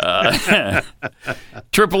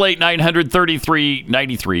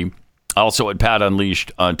 888-900-3393. Also at Pat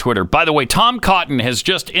Unleashed on Twitter. By the way, Tom Cotton has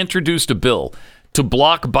just introduced a bill to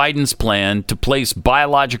block Biden's plan to place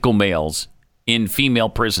biological males in female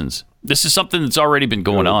prisons. This is something that's already been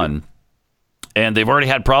going on, and they've already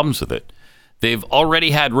had problems with it. They've already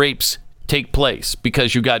had rapes take place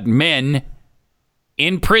because you got men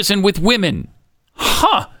in prison with women.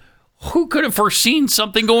 Who could have foreseen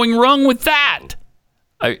something going wrong with that?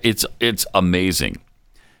 It's amazing.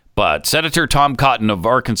 But Senator Tom Cotton of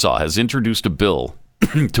Arkansas has introduced a bill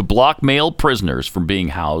to block male prisoners from being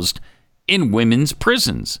housed in women's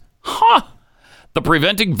prisons. The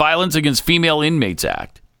Preventing Violence Against Female Inmates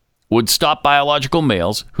Act would stop biological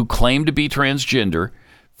males who claim to be transgender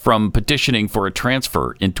from petitioning for a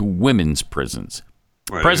transfer into women's prisons.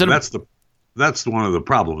 Right. That's one of the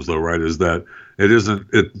problems, though, right? Is that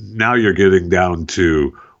now you're getting down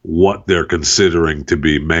to what they're considering to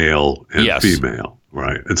be male and female,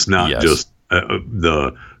 right? It's not just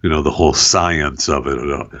the whole science of it.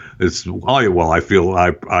 It's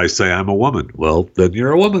I say I'm a woman. Well, then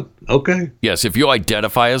you're a woman. Okay. Yes, if you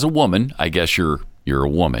identify as a woman, I guess you're a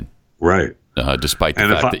woman. Right. Despite the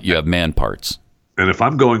fact that you have man parts. And if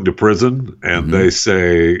I'm going to prison and they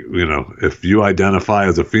say, if you identify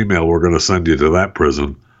as a female, we're going to send you to that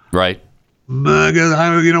prison. Right.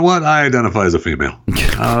 You know what? I identify as a female.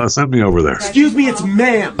 Send me over there. Excuse me, it's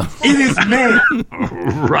ma'am. It is ma'am.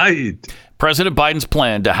 Right. President Biden's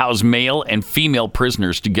plan to house male and female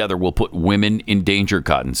prisoners together will put women in danger,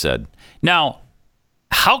 Cotton said. Now,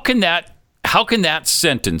 how can that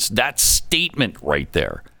sentence, that statement right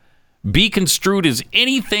there, be construed as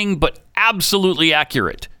anything but absolutely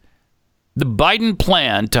accurate? The Biden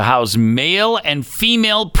plan to house male and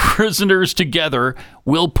female prisoners together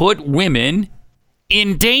will put women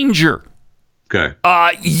in danger. Okay.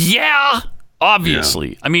 Yeah,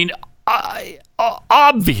 obviously. Yeah. I mean,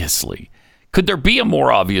 obviously. Could there be a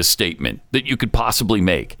more obvious statement that you could possibly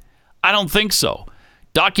make? I don't think so.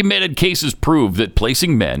 Documented cases prove that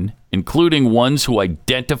placing men, including ones who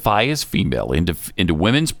identify as female, into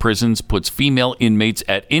women's prisons puts female inmates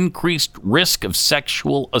at increased risk of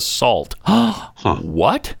sexual assault.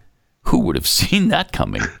 What? Who would have seen that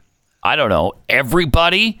coming? I don't know.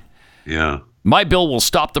 Everybody? Yeah. My bill will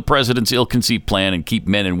stop the president's ill-conceived plan and keep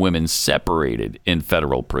men and women separated in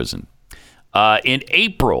federal prison. In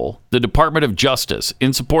April, the Department of Justice,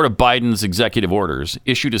 in support of Biden's executive orders,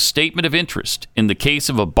 issued a statement of interest in the case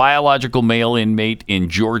of a biological male inmate in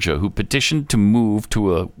Georgia who petitioned to move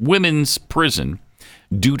to a women's prison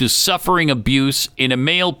due to suffering abuse in a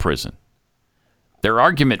male prison. Their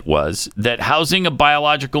argument was that housing a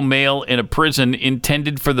biological male in a prison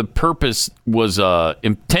intended for that purpose was a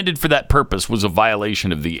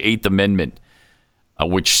violation of the Eighth Amendment,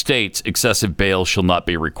 which states excessive bail shall not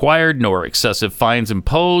be required, nor excessive fines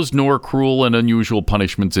imposed, nor cruel and unusual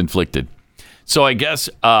punishments inflicted. So I guess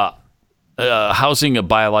housing a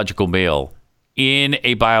biological male in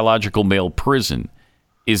a biological male prison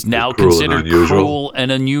is now considered cruel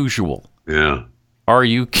and unusual. Yeah. Are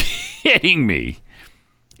you kidding me?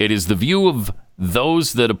 It is the view of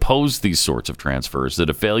those that oppose these sorts of transfers that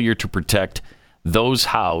a failure to protect those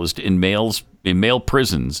housed in male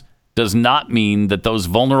prisons does not mean that those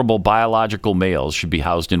vulnerable biological males should be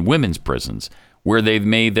housed in women's prisons, where they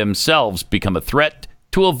may themselves become a threat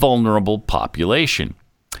to a vulnerable population.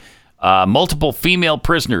 Multiple female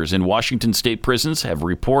prisoners in Washington state prisons have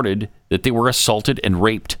reported that they were assaulted and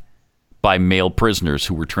raped by male prisoners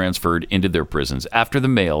who were transferred into their prisons after the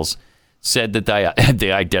males said that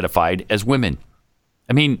they identified as women.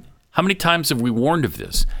 I mean, how many times have we warned of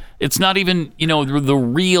this? It's not even, the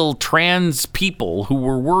real trans people who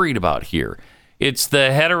we're worried about here. It's the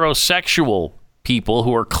heterosexual people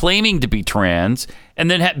who are claiming to be trans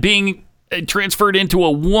and then being transferred into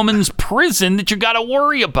a woman's prison that you got to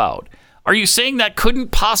worry about. Are you saying that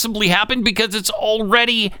couldn't possibly happen? Because it's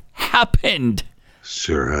already happened.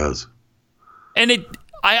 Sure has. And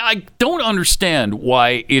I don't understand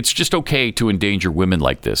why it's just okay to endanger women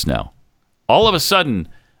like this now. All of a sudden,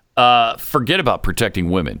 forget about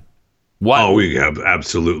protecting women. Why? Oh, we have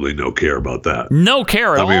absolutely no care about that. No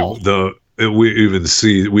care at all. We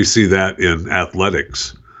see that in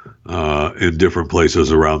athletics in different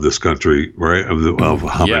places around this country, right? Of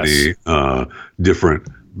how many different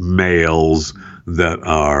males that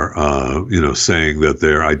are, saying that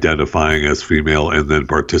they're identifying as female and then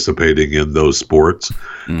participating in those sports.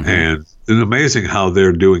 Mm-hmm. And it's amazing how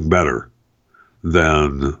they're doing better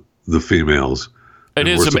than the females.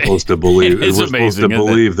 We're supposed to believe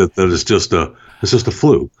that it's just a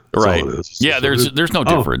fluke. That's right. all it is. Yeah, there's no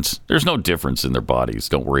difference. There's no difference in their bodies.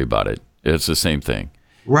 Don't worry about it. It's the same thing.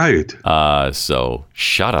 Right. So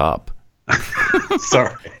shut up.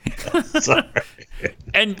 Sorry.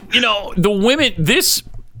 And the women, this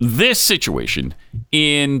situation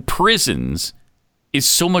in prisons is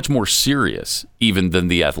so much more serious even than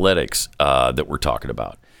the athletics that we're talking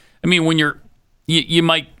about. I mean, when you're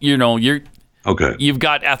okay, you've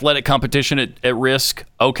got athletic competition at risk.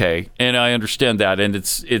 Okay, and I understand that, and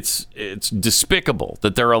it's despicable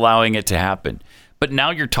that they're allowing it to happen. But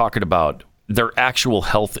now you're talking about their actual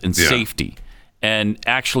health and safety, and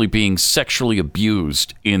actually being sexually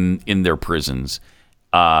abused in their prisons,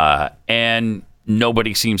 and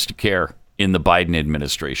nobody seems to care in the Biden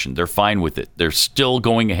administration. They're fine with it. They're still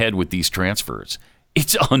going ahead with these transfers.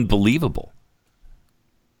 It's unbelievable.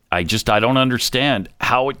 I don't understand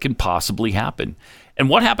how it can possibly happen. And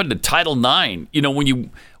what happened to Title IX? When you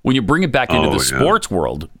bring it back into the sports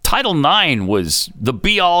world, Title IX was the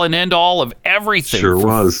be all and end all of everything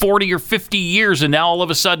for 40 or 50 years, and now all of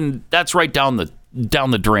a sudden that's right down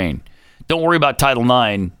the drain. Don't worry about Title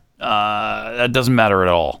IX. That doesn't matter at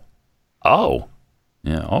all. Oh,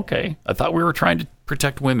 yeah, okay. I thought we were trying to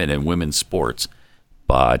protect women and women's sports.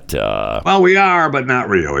 But well, we are, but not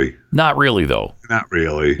really. Not really, though. Not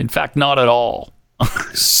really. In fact, not at all.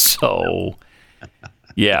 So,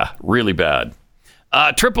 yeah, really bad.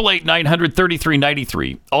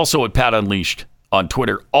 888-900-3393. Also at Pat Unleashed on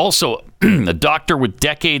Twitter. Also, a doctor with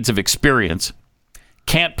decades of experience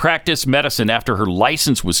can't practice medicine after her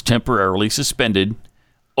license was temporarily suspended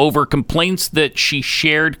over complaints that she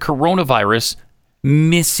shared coronavirus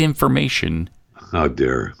misinformation. How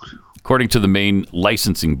dare. According to the Maine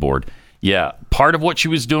Licensing Board. Yeah, part of what she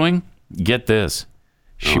was doing, get this,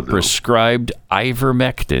 she prescribed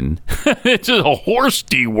ivermectin, it's a horse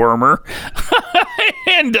dewormer,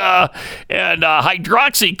 and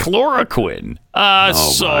hydroxychloroquine.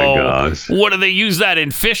 My gosh. What do they use that in,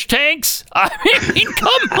 fish tanks? I mean,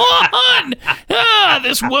 come on.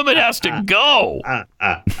 This woman has to go.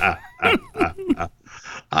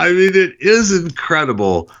 I mean, it is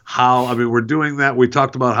incredible how, I mean, we're doing that. We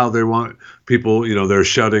talked about how they want people, they're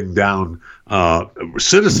shutting down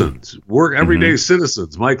citizens, everyday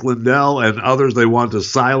citizens, Mike Lindell and others. They want to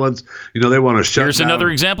silence, they want to shut Here's down. Another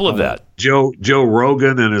example of that. Joe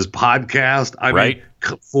Rogan and his podcast. I mean,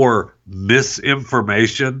 for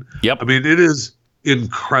misinformation. Yep. I mean, it is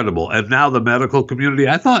incredible. And now the medical community,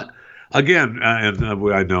 I thought, again, and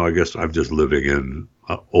I know, I guess I'm just living in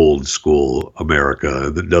old school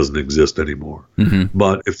America that doesn't exist anymore.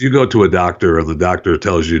 But if you go to a doctor and the doctor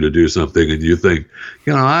tells you to do something and you think,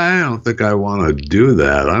 I don't think I want to do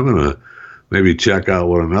that, I'm going to maybe check out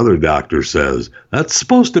what another doctor says. That's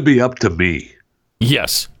supposed to be up to me.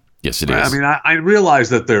 Yes, it is. I mean, I realize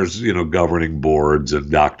that there's, governing boards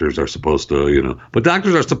and doctors are supposed to, but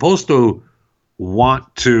doctors are supposed to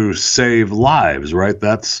want to save lives, right?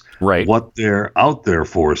 That's what they're out there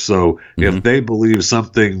for. So if they believe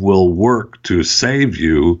something will work to save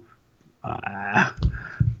you, I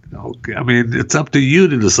mean, it's up to you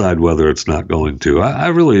to decide whether it's not going to. I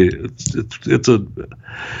really, it's a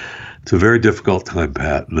very difficult time,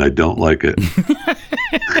 Pat, and I don't like it.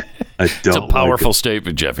 It's a powerful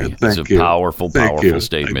statement, Jeffy. It's a powerful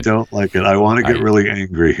statement. I don't like it. I want to get really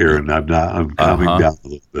angry here, and I'm calming down a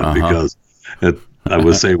little bit because I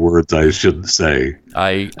would say words I shouldn't say.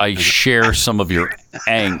 I share some of your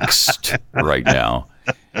angst right now.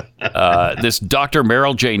 This Dr.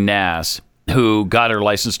 Meryl J. Nass, who got her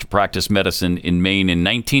license to practice medicine in Maine in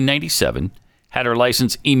 1997, had her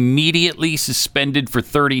license immediately suspended for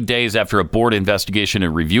 30 days after a board investigation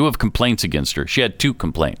and review of complaints against her. She had 2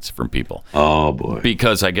 complaints from people. Oh, boy.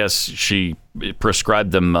 Because I guess she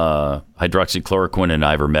prescribed them hydroxychloroquine and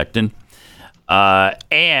ivermectin.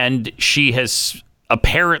 And she has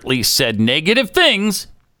apparently said negative things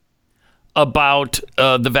about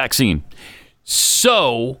the vaccine.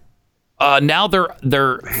 So now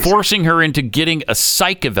they're forcing her into getting a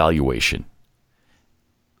psych evaluation,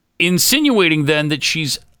 insinuating then that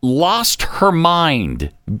she's lost her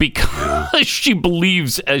mind because she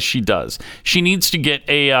believes as she does. She needs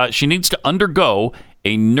to undergo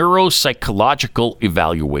a neuropsychological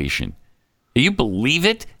evaluation. Do you believe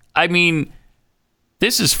it? I mean,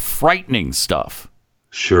 this is frightening stuff.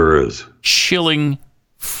 Sure is. Chilling,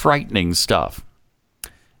 frightening stuff.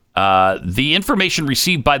 The information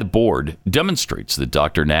received by the board demonstrates that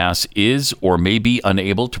Dr. Nass is or may be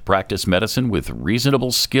unable to practice medicine with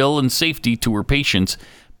reasonable skill and safety to her patients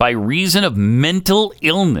by reason of mental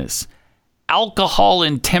illness, alcohol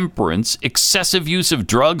intemperance, excessive use of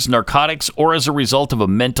drugs, narcotics, or as a result of a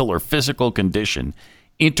mental or physical condition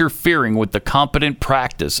interfering with the competent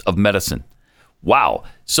practice of medicine. Wow.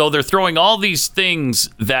 So they're throwing all these things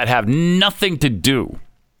that have nothing to do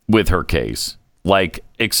with her case, like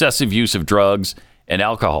excessive use of drugs and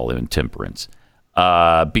alcohol intemperance,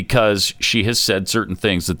 because she has said certain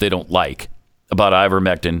things that they don't like about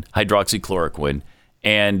ivermectin, hydroxychloroquine,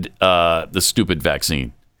 and the stupid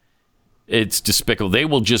vaccine. It's despicable. They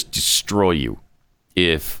will just destroy you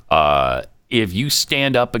if you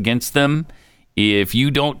stand up against them. If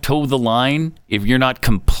you don't toe the line, if you're not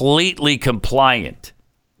completely compliant,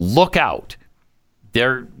 look out.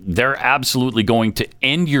 They're absolutely going to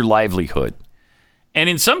end your livelihood. And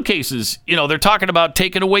in some cases, they're talking about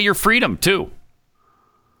taking away your freedom too.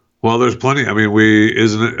 Well, there's plenty. I mean,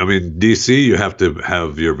 DC, you have to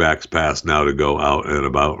have your vax pass now to go out and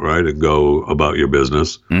about, right? And go about your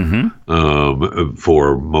business. I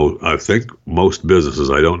think most businesses,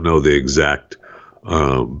 I don't know the exact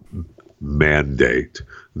mandate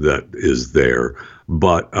that is there,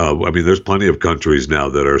 but there's plenty of countries now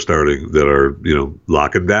that are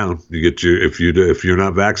locking down. If you're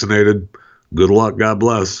not vaccinated, good luck, God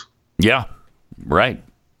bless. Yeah, right.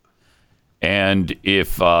 And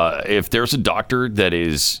if there's a doctor that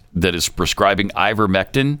is prescribing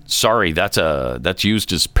ivermectin, sorry, that's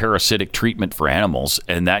used as parasitic treatment for animals,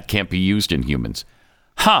 and that can't be used in humans.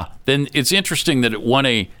 Then it's interesting that it won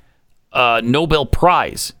a Nobel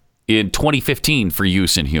Prize in 2015 for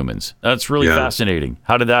use in humans. That's really fascinating.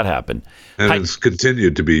 How did that happen? And it's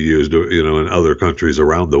continued to be used, in other countries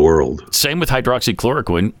around the world. Same with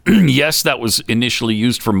hydroxychloroquine. Yes, that was initially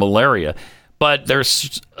used for malaria, but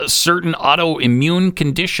there's certain autoimmune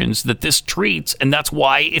conditions that this treats, and that's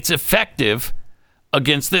why it's effective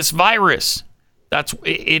against this virus.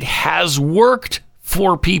 It has worked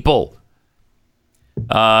for people.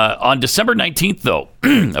 On December 19th, though,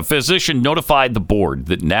 a physician notified the board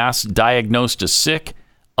that Nass diagnosed a sick,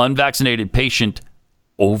 unvaccinated patient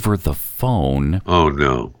over the phone. Oh,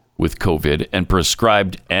 no. With COVID and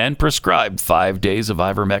prescribed 5 days of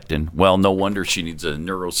ivermectin. Well, no wonder she needs a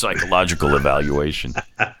neuropsychological evaluation.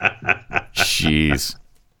 Jeez.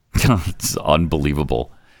 It's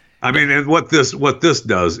unbelievable. I mean, and what this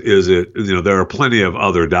does is there are plenty of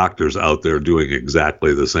other doctors out there doing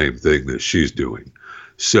exactly the same thing that she's doing.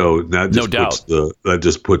 So that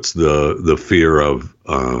just puts the fear of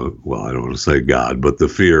well, I don't want to say God, but the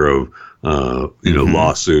fear of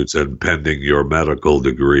lawsuits and pending your medical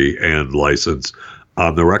degree and license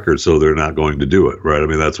on the record, so they're not going to do it, right? I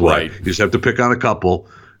mean, that's why you just have to pick on a couple,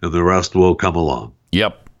 and the rest will come along.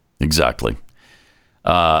 Yep, exactly.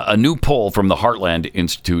 A new poll from the Heartland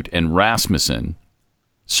Institute and Rasmussen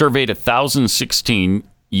surveyed 1,016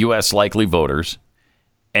 U.S. likely voters,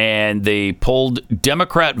 and they polled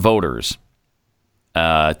Democrat voters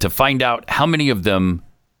to find out how many of them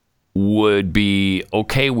would be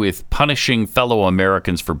okay with punishing fellow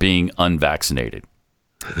Americans for being unvaccinated.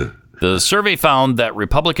 The survey found that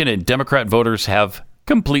Republican and Democrat voters have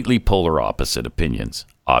completely polar opposite opinions,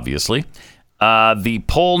 obviously. The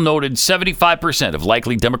poll noted 75% of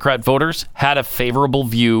likely Democrat voters had a favorable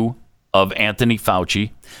view of Anthony Fauci.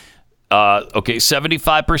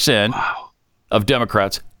 75% of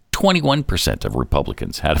Democrats, 21% of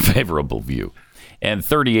Republicans had a favorable view, and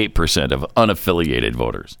 38% of unaffiliated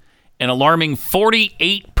voters. An alarming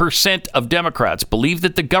 48% of Democrats believe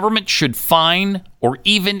that the government should fine or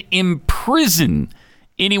even imprison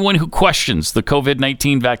anyone who questions the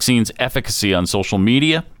COVID-19 vaccine's efficacy on social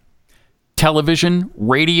media, television,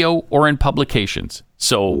 radio, or in publications.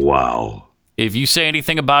 So, if you say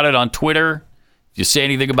anything about it on Twitter, if you say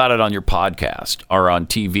anything about it on your podcast or on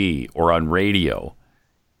TV or on radio,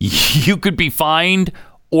 you could be fined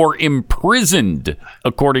or imprisoned,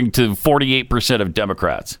 according to 48% of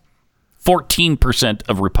Democrats. 14%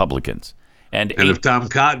 of Republicans. And if Tom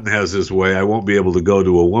Cotton has his way, I won't be able to go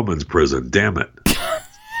to a woman's prison. Damn it.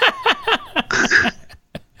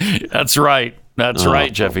 That's right. That's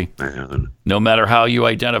right, Jeffy. Man. No matter how you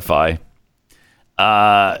identify.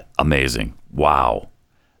 Amazing. Wow.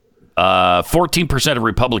 14% of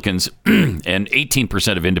Republicans and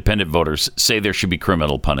 18% of independent voters say there should be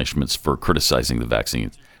criminal punishments for criticizing the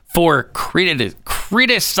vaccines. For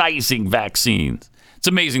criticizing vaccines. It's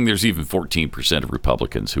amazing there's even 14% of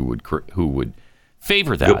Republicans who would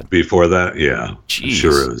favor that. Before that, yeah. Jeez.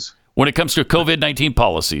 Sure is. When it comes to COVID-19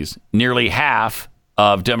 policies, nearly half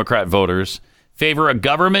of Democrat voters favor a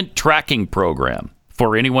government tracking program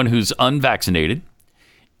for anyone who's unvaccinated.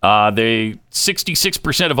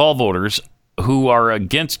 66% of all voters who are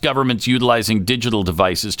against governments utilizing digital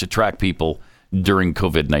devices to track people during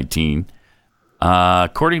COVID-19.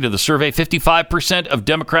 According to the survey, 55% of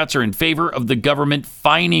Democrats are in favor of the government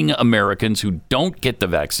fining Americans who don't get the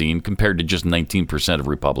vaccine, compared to just 19% of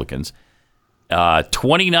Republicans.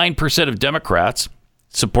 29% of Democrats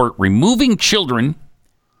support removing children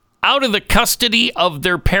out of the custody of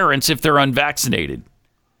their parents if they're unvaccinated.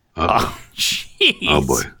 Oh, jeez. Oh,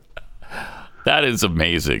 boy. That is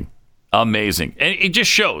amazing. Amazing. And it just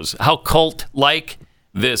shows how cult-like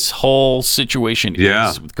this whole situation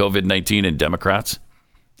is with COVID-19 and Democrats.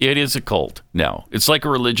 It is a cult now. It's like a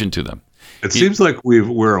religion to them. It seems like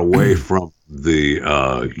we're away from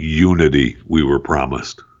the unity we were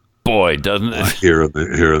promised. Boy, doesn't it? Here in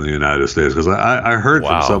the United States, because I heard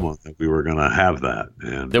from someone that we were going to have that,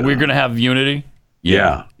 and that we're going to have unity.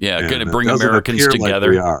 Yeah, going to bring Americans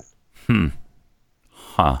together. Like we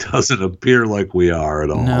are. Doesn't appear like we are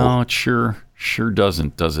at all. No, it sure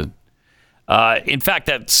doesn't, does it? In fact,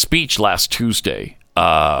 that speech last Tuesday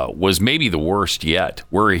was maybe the worst yet,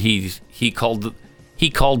 where he called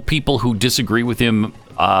people who disagree with him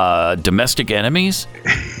domestic enemies.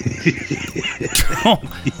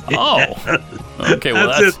 Okay. Well,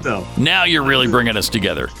 that's it, though. Now you're really bringing us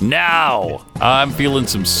together. Now I'm feeling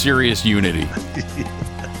some serious unity.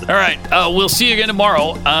 All right. We'll see you again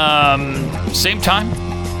tomorrow. Same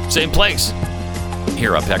time, same place.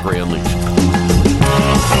 Here on Pat Gray Unleashed.